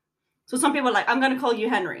 So some people are like, I'm going to call you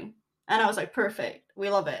Henry. And I was like, perfect. We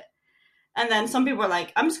love it. And then some people were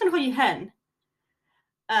like, I'm just going to call you Hen.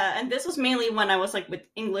 And this was mainly when I was like with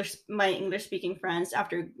my English speaking friends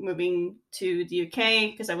after moving to the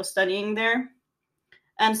UK, because I was studying there.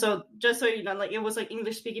 And so just so you know, like, it was like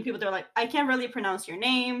English speaking people, they're like, I can't really pronounce your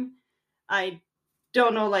name. I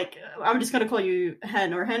don't know, like, I'm just going to call you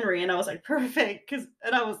Hen or Henry. And I was like, perfect.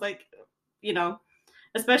 And I was like, you know,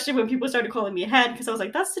 especially when people started calling me Hen, because I was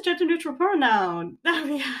like, that's the gender neutral pronoun.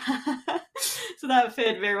 So that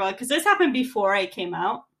fit very well, because this happened before I came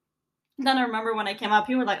out. Then I remember when I came out,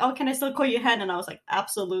 people were like, oh, can I still call you Hen? And I was like,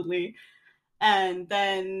 absolutely. And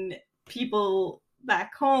then people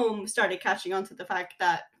back home started catching on to the fact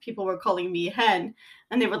that people were calling me Hen,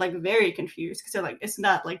 and they were like very confused, because they're like, isn't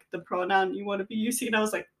that like the pronoun you want to be using? And I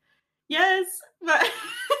was like, yes, but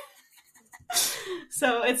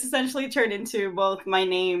so it's essentially turned into both my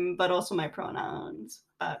name but also my pronouns.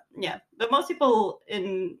 But most people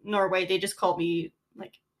in Norway, they just call me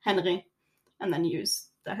like Henry and then use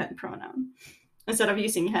the hen pronoun instead of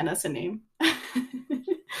using hen as a name.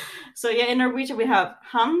 So in Norwegian we have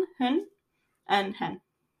han, hun, and hen.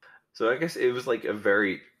 So I guess it was like a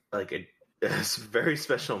very very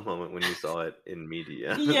special moment when you saw it in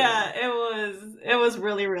media. Yeah, it was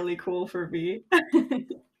really, really cool for me.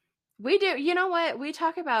 We do. You know what? We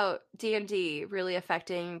talk about D&D really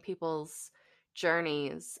affecting people's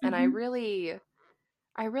journeys, and I really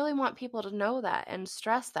want people to know that and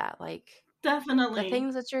stress that, like, definitely the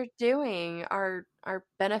things that you're doing are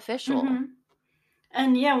beneficial. Mm-hmm.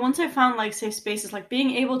 And once I found like safe spaces, like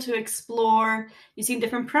being able to explore using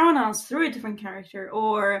different pronouns through a different character,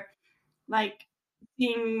 or like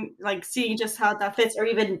seeing just how that fits, or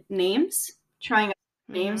even names, trying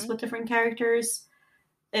names with different characters.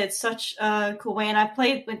 It's such a cool way. And I've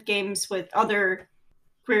played with games with other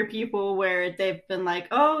queer people where they've been like,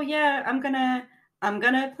 oh yeah, I'm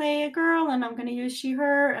gonna play a girl and I'm gonna use she,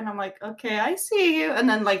 her, and I'm like, okay, I see you. And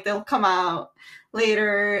then like they'll come out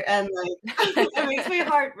later, and like it makes my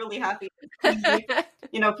heart really happy.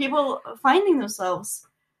 You know, people finding themselves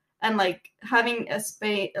and like having a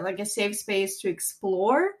space, like a safe space to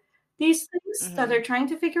explore these things that they're trying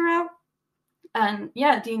to figure out. And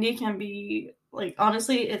D&D can be like,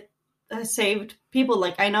 honestly, it has saved people.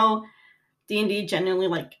 Like, I know D&D genuinely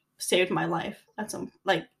like saved my life at some,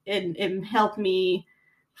 like it helped me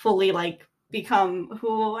fully like become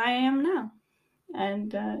who I am now.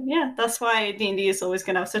 And that's why D&D is always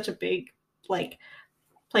gonna have such a big like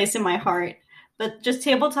place in my heart. But just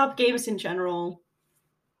tabletop games in general,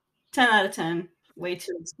 10 out of 10 way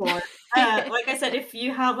to explore. Like I said, if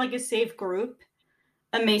you have like a safe group,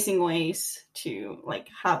 amazing ways to like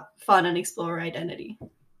have fun and explore identity.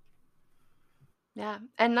 Yeah,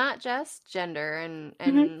 and not just gender,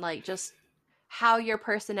 and like just how your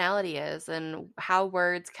personality is and how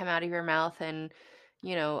words come out of your mouth, and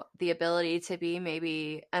you know, the ability to be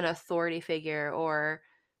maybe an authority figure or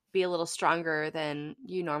be a little stronger than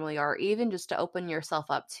you normally are, even just to open yourself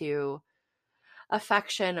up to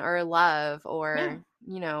affection or love, or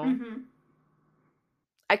you know.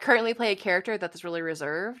 I currently play a character that's really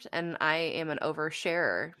reserved, and I am an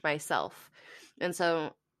oversharer myself. And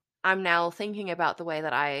so I'm now thinking about the way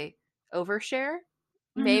that I overshare,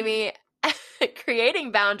 maybe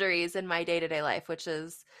creating boundaries in my day-to-day life, which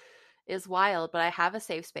is wild. But I have a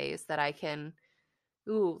safe space that I can,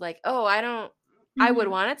 I would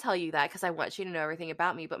want to tell you that because I want you to know everything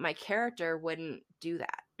about me, but my character wouldn't do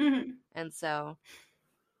that. And so,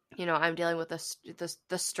 you know, I'm dealing with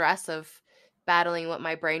the stress of battling what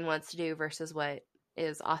my brain wants to do versus what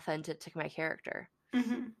is authentic to my character.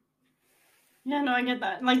 Yeah, no, I get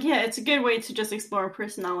that. Like, it's a good way to just explore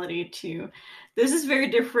personality too. This is very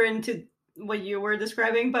different to what you were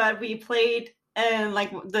describing, but we played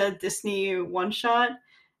like the Disney one shot,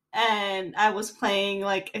 and I was playing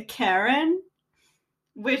like a Karen,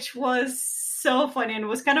 which was so funny, and it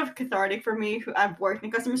was kind of cathartic for me. Who I've worked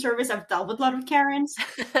in customer service, I've dealt with a lot of Karens,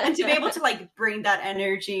 and to be able to like bring that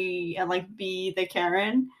energy and like be the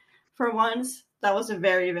Karen for once. That was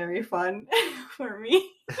very, very fun for me.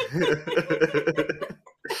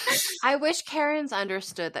 I wish Karens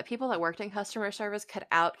understood that people that worked in customer service could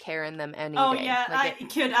out Karen them any day. Oh yeah, I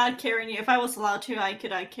could out Karen you. If I was allowed to, I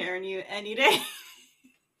could out Karen you any day.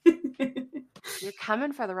 You're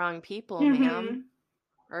coming for the wrong people, ma'am.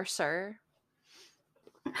 Or sir.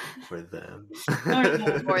 For them.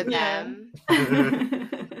 For them.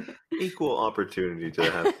 Equal opportunity to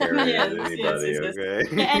have Karen and anybody, yes. okay?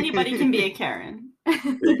 Yeah, anybody can be a Karen.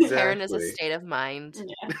 Exactly. Karen is a state of mind.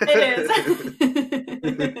 Yeah, it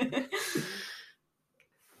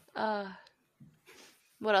is.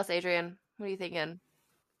 What else, Adrian? What are you thinking?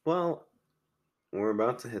 Well, we're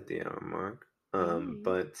about to hit the hour mark.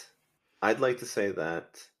 But I'd like to say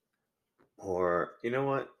that, or you know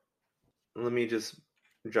what? Let me just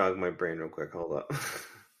jog my brain real quick. Hold up.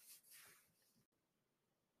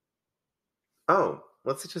 Oh,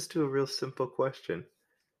 let's just do a real simple question.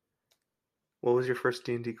 What was your first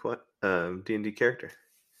D&D D&D character?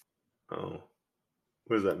 Oh,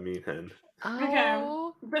 what does that mean, Hen? Okay,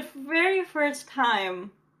 the very first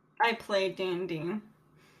time I played D&D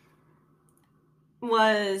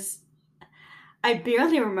was, I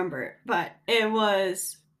barely remember, but it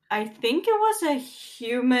was, I think it was a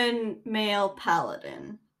human male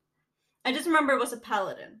paladin. I just remember it was a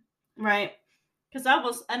paladin, right? Because I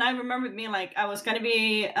remember being like, I was gonna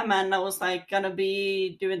be a man, I was like gonna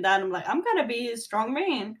be doing that. I'm like, I'm gonna be a strong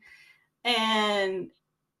man, and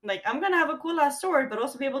like I'm gonna have a cool ass sword, but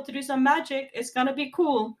also be able to do some magic. It's gonna be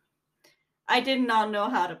cool. I did not know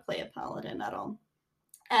how to play a paladin at all,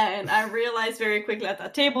 and I realized very quickly at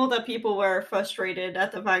that table that people were frustrated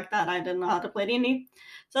at the fact that I didn't know how to play D&D.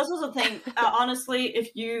 So that's also the thing. Honestly,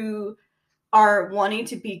 if you are wanting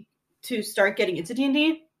to start getting into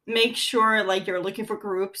D&D, make sure like you're looking for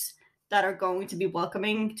groups that are going to be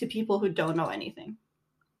welcoming to people who don't know anything.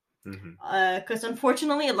 Because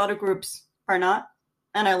unfortunately, a lot of groups are not,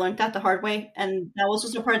 and I learned that the hard way. And that was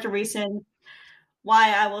also part of the reason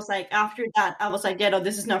why I was like, after that, I was like, yeah, no,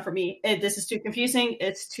 this is not for me. This is too confusing.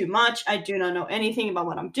 It's too much. I do not know anything about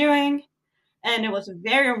what I'm doing, and it was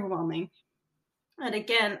very overwhelming. And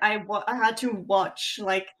again, I had to watch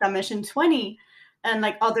like Dimension 20 and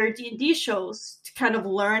like other D&D shows to kind of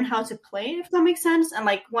learn how to play, if that makes sense. And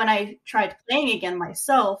like when I tried playing again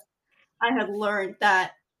myself, I had learned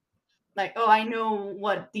that like, oh, I know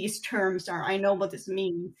what these terms are. I know what this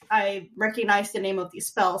means. I recognize the name of these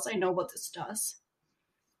spells. I know what this does.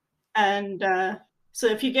 And so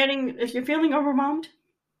if you're feeling overwhelmed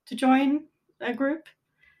to join a group,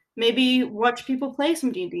 maybe watch people play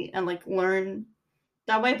some D&D and like learn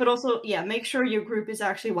that way. But also, yeah, make sure your group is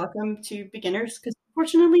actually welcome to beginners, because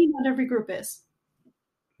unfortunately not every group is.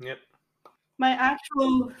 Yep. My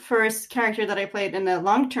actual first character that I played in a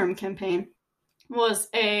long-term campaign was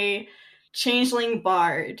a changeling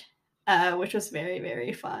bard, which was very,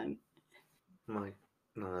 very fun. I'm like,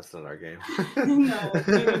 no, that's not our game.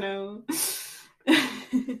 No.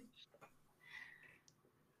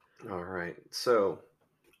 All right. So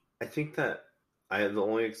I think that the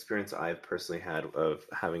only experience I've personally had of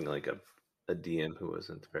having like a DM who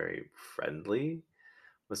wasn't very friendly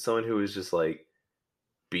was someone who was just like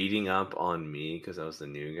beating up on me because I was the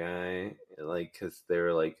new guy. Like, because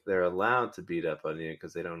they're allowed to beat up on you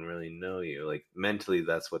because they don't really know you. Like, mentally,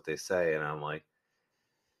 that's what they say. And I'm like,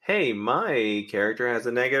 hey, my character has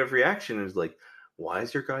a negative reaction. And it's like, why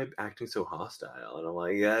is your guy acting so hostile? And I'm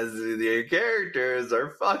like, yes, your characters are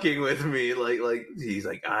fucking with me. Like he's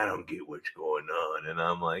like, I don't get what's going on. And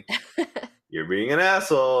I'm like, you're being an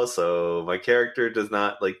asshole. So my character does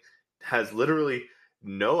not has literally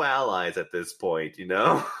no allies at this point, you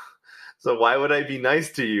know? So why would I be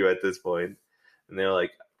nice to you at this point? And they're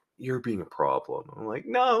like, you're being a problem. I'm like,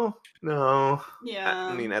 no. Yeah.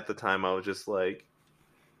 I mean, at the time I was just like,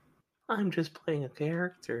 I'm just playing a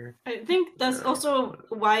character. I think that's also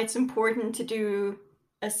why it's important to do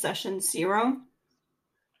a session 0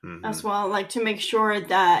 as well, like to make sure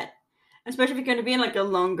that, especially if you're going to be in like a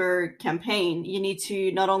longer campaign, you need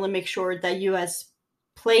to not only make sure that you as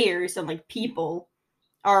players and like people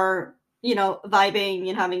are, you know, vibing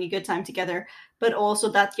and having a good time together, but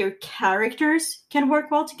also that your characters can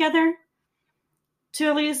work well together to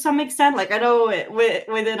at least some extent. Like I know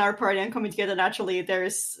within our party and coming together naturally,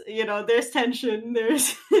 there's tension,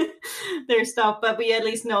 there's there's stuff, but we at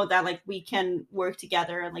least know that like we can work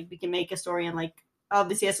together and like we can make a story, and like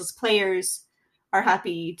obviously as players are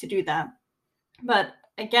happy to do that. But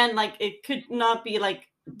again, like it could not be like,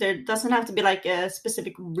 there doesn't have to be like a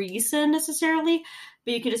specific reason necessarily,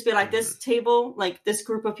 but you could just be like, this table, like this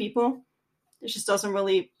group of people, it just doesn't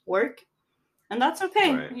really work, and that's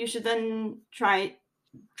okay. Right. You should then try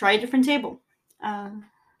try a different table.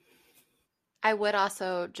 I would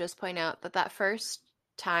also just point out that first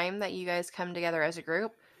time that you guys come together as a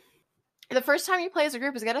group, the first time you play as a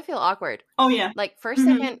group is going to feel awkward. Oh, yeah. Like, first,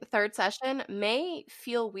 second, third session may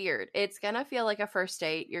feel weird. It's going to feel like a first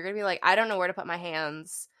date. You're going to be like, I don't know where to put my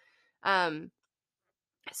hands.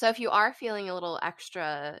 So if you are feeling a little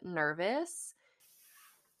extra nervous,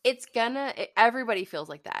 everybody feels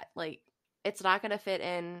like that. Like, it's not going to fit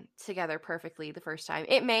in together perfectly the first time.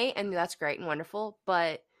 It may, and that's great and wonderful,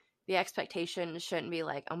 but the expectation shouldn't be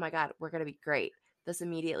like, oh my God, we're going to be great. This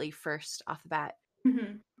immediately first off the bat.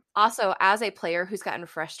 Mm-hmm. Also, as a player who's gotten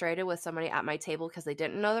frustrated with somebody at my table because they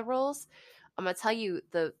didn't know the rules, I'm going to tell you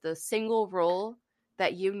the single rule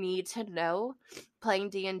that you need to know playing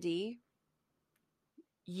D&D,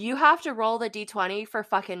 you have to roll the D20 for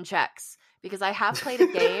fucking checks. Because I have played a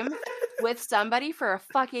game with somebody for a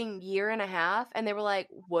fucking year and a half, and they were like,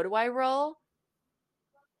 what do I roll?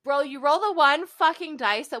 Bro, you roll the one fucking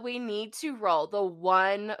dice that we need to roll. The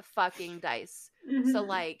one fucking dice. Mm-hmm. So,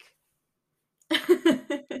 like,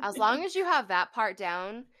 as long as you have that part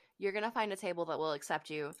down, you're going to find a table that will accept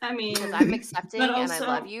you. I mean, because I'm accepting also, and I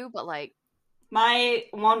love you, but like, my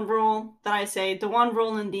one rule that I say, the one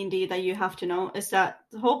rule in D&D that you have to know is that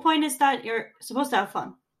the whole point is that you're supposed to have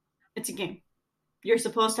fun. It's a game. You're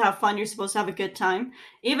supposed to have fun. You're supposed to have a good time.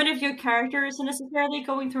 Even if your character isn't necessarily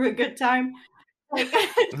going through a good time. Like,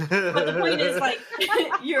 but the point is, like,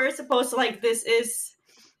 you're supposed to, like, this is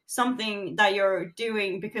something that you're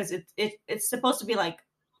doing because it's supposed to be, like,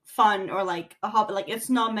 fun or, like, a hobby. Like, it's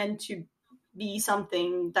not meant to be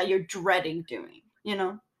something that you're dreading doing, you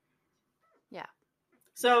know? Yeah.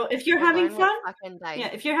 So if you're having fun,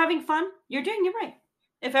 if you're having fun, you're doing it right.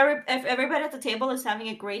 If everybody at the table is having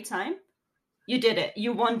a great time, you did it.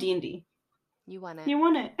 You won D&D. You won it. You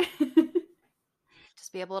won it.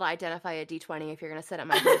 Just be able to identify a D20 if you're going to sit at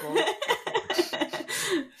my table.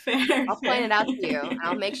 Fair. I'll point it out to you.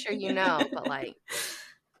 I'll make sure you know, but like...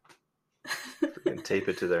 And tape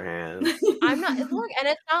it to their hands. I'm not... Look, and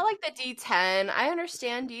it's not like the D10. I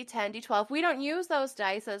understand D10, D12. We don't use those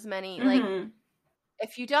dice as many. Mm-hmm. Like,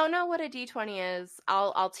 if you don't know what a D20 is,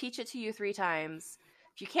 I'll teach it to you 3 times.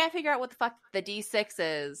 If you can't figure out what the fuck the D6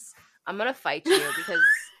 is, I'm gonna fight you because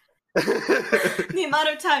the amount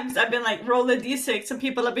of times I've been like, roll a D6, and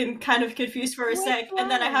people have been kind of confused for a sec,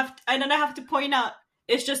 and then I have to point out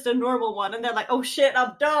it's just a normal one, and they're like, oh shit,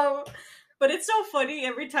 I'm dumb. But it's so funny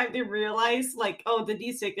every time they realize, like, oh, the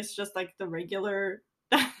D6 is just like the regular.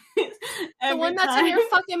 The one that's in your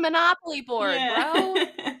fucking Monopoly board, bro.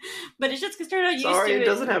 But it's just because they're not used to Sorry, it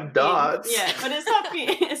doesn't have dots. Yeah, but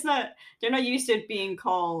they're not used to it being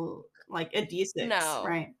called like a D6, no.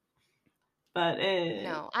 right? But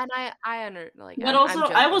no, and I under like. But also,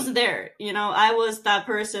 I was there. You know, I was that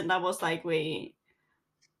person that was like, wait,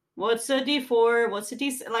 what's a D4? What's a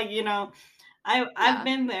D6? Like, you know, I've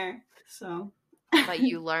been there. So. But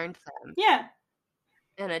you learned them. Yeah.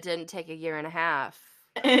 And it didn't take a year and a half.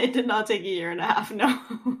 It did not take a year and a half, no.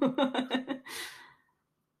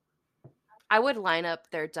 I would line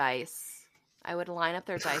up their dice. I would line up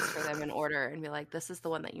their dice for them in order and be like, this is the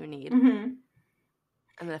one that you need. Mm-hmm.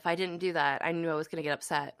 And then if I didn't do that, I knew I was going to get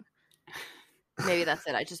upset. Maybe that's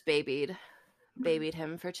it. I just babied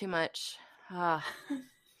him for too much.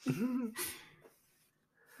 And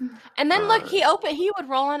then look, he would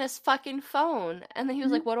roll on his fucking phone. And then he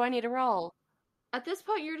was like, what do I need to roll? At this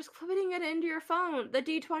point, you're just putting it into your phone. The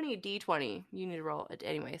D20. You need to roll it.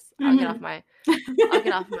 Anyways, I'll get off my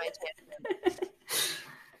tangent.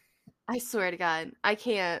 I swear to God, I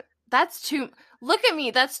can't. Look at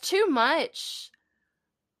me. That's too much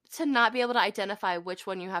to not be able to identify which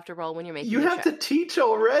one you have to roll when you're making You have to teach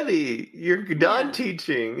already. You're done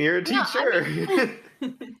teaching. You're a teacher. I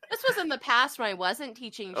mean, this was in the past when I wasn't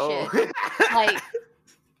teaching shit. Like...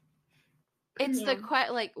 It's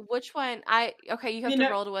which one you have to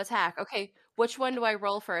roll to attack. Okay, which one do I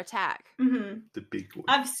roll for attack? Mm-hmm. The big one.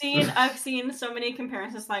 I've seen so many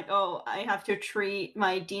comparisons like, oh, I have to treat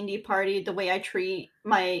my D&D party the way I treat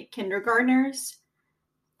my kindergartners.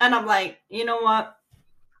 And I'm like, you know what?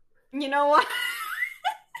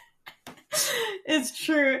 It's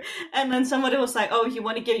true. And then somebody was like, oh, you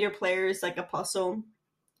want to give your players like a puzzle?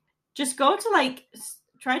 Just go to like...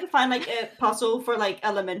 Try to find like a puzzle for like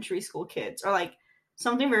elementary school kids or like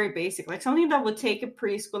something very basic, like something that would take a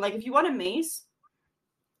preschool. Like if you want a maze,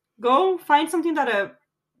 go find something that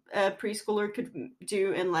a preschooler could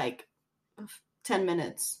do in like 10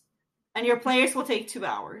 minutes, and your players will take 2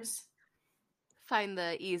 hours. Find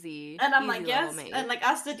the easy. And I'm like, yes. Maze. And like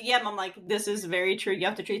as the DM, I'm like, this is very true. You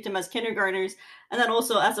have to treat them as kindergartners, and then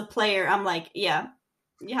also as a player, I'm like, yeah,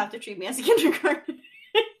 you have to treat me as a kindergartner.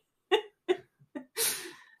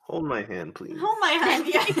 Hold my hand, please. Hold my hand,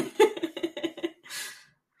 yeah.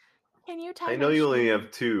 Can you tie I know my you only shoe?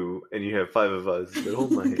 have 2 and you have 5 of us, but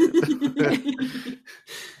hold my hand.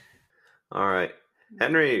 All right.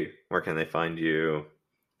 Henry, where can they find you?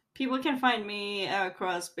 People can find me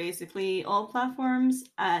across basically all platforms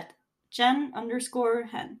at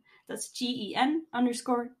Gen_Hen. That's GEN_HEN.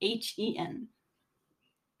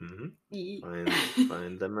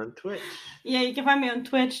 Find them on Twitch. Yeah, you can find me on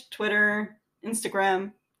Twitch, Twitter,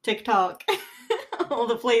 Instagram, TikTok, all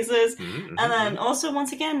the places. And then also,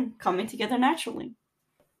 once again, Coming Together Naturally.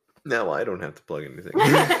 No, I don't have to plug anything. No,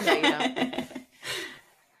 you don't.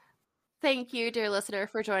 Thank you, dear listener,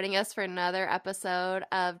 for joining us for another episode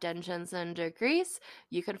of Dungeons and Degrees.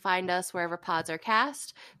 You can find us wherever pods are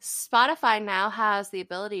cast. Spotify now has the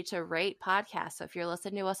ability to rate podcasts. So if you're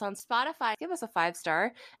listening to us on Spotify, give us a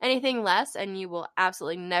 5-star. Anything less, and you will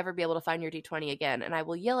absolutely never be able to find your D20 again, and I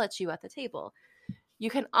will yell at you at the table.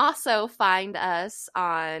 You can also find us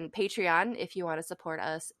on Patreon if you want to support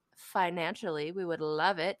us financially. We would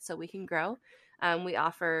love it so we can grow. We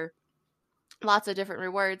offer lots of different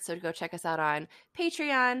rewards, so go check us out on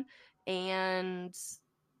Patreon, and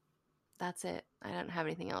that's it. I don't have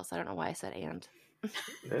anything else. I don't know why I said and.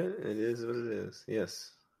 Yeah, it is what it is.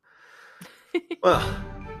 Yes. Well,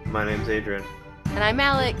 my name's Adrian. And I'm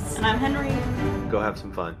Alex. And I'm Henry. Go have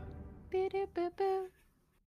some fun. Boo-doo-boo-boo.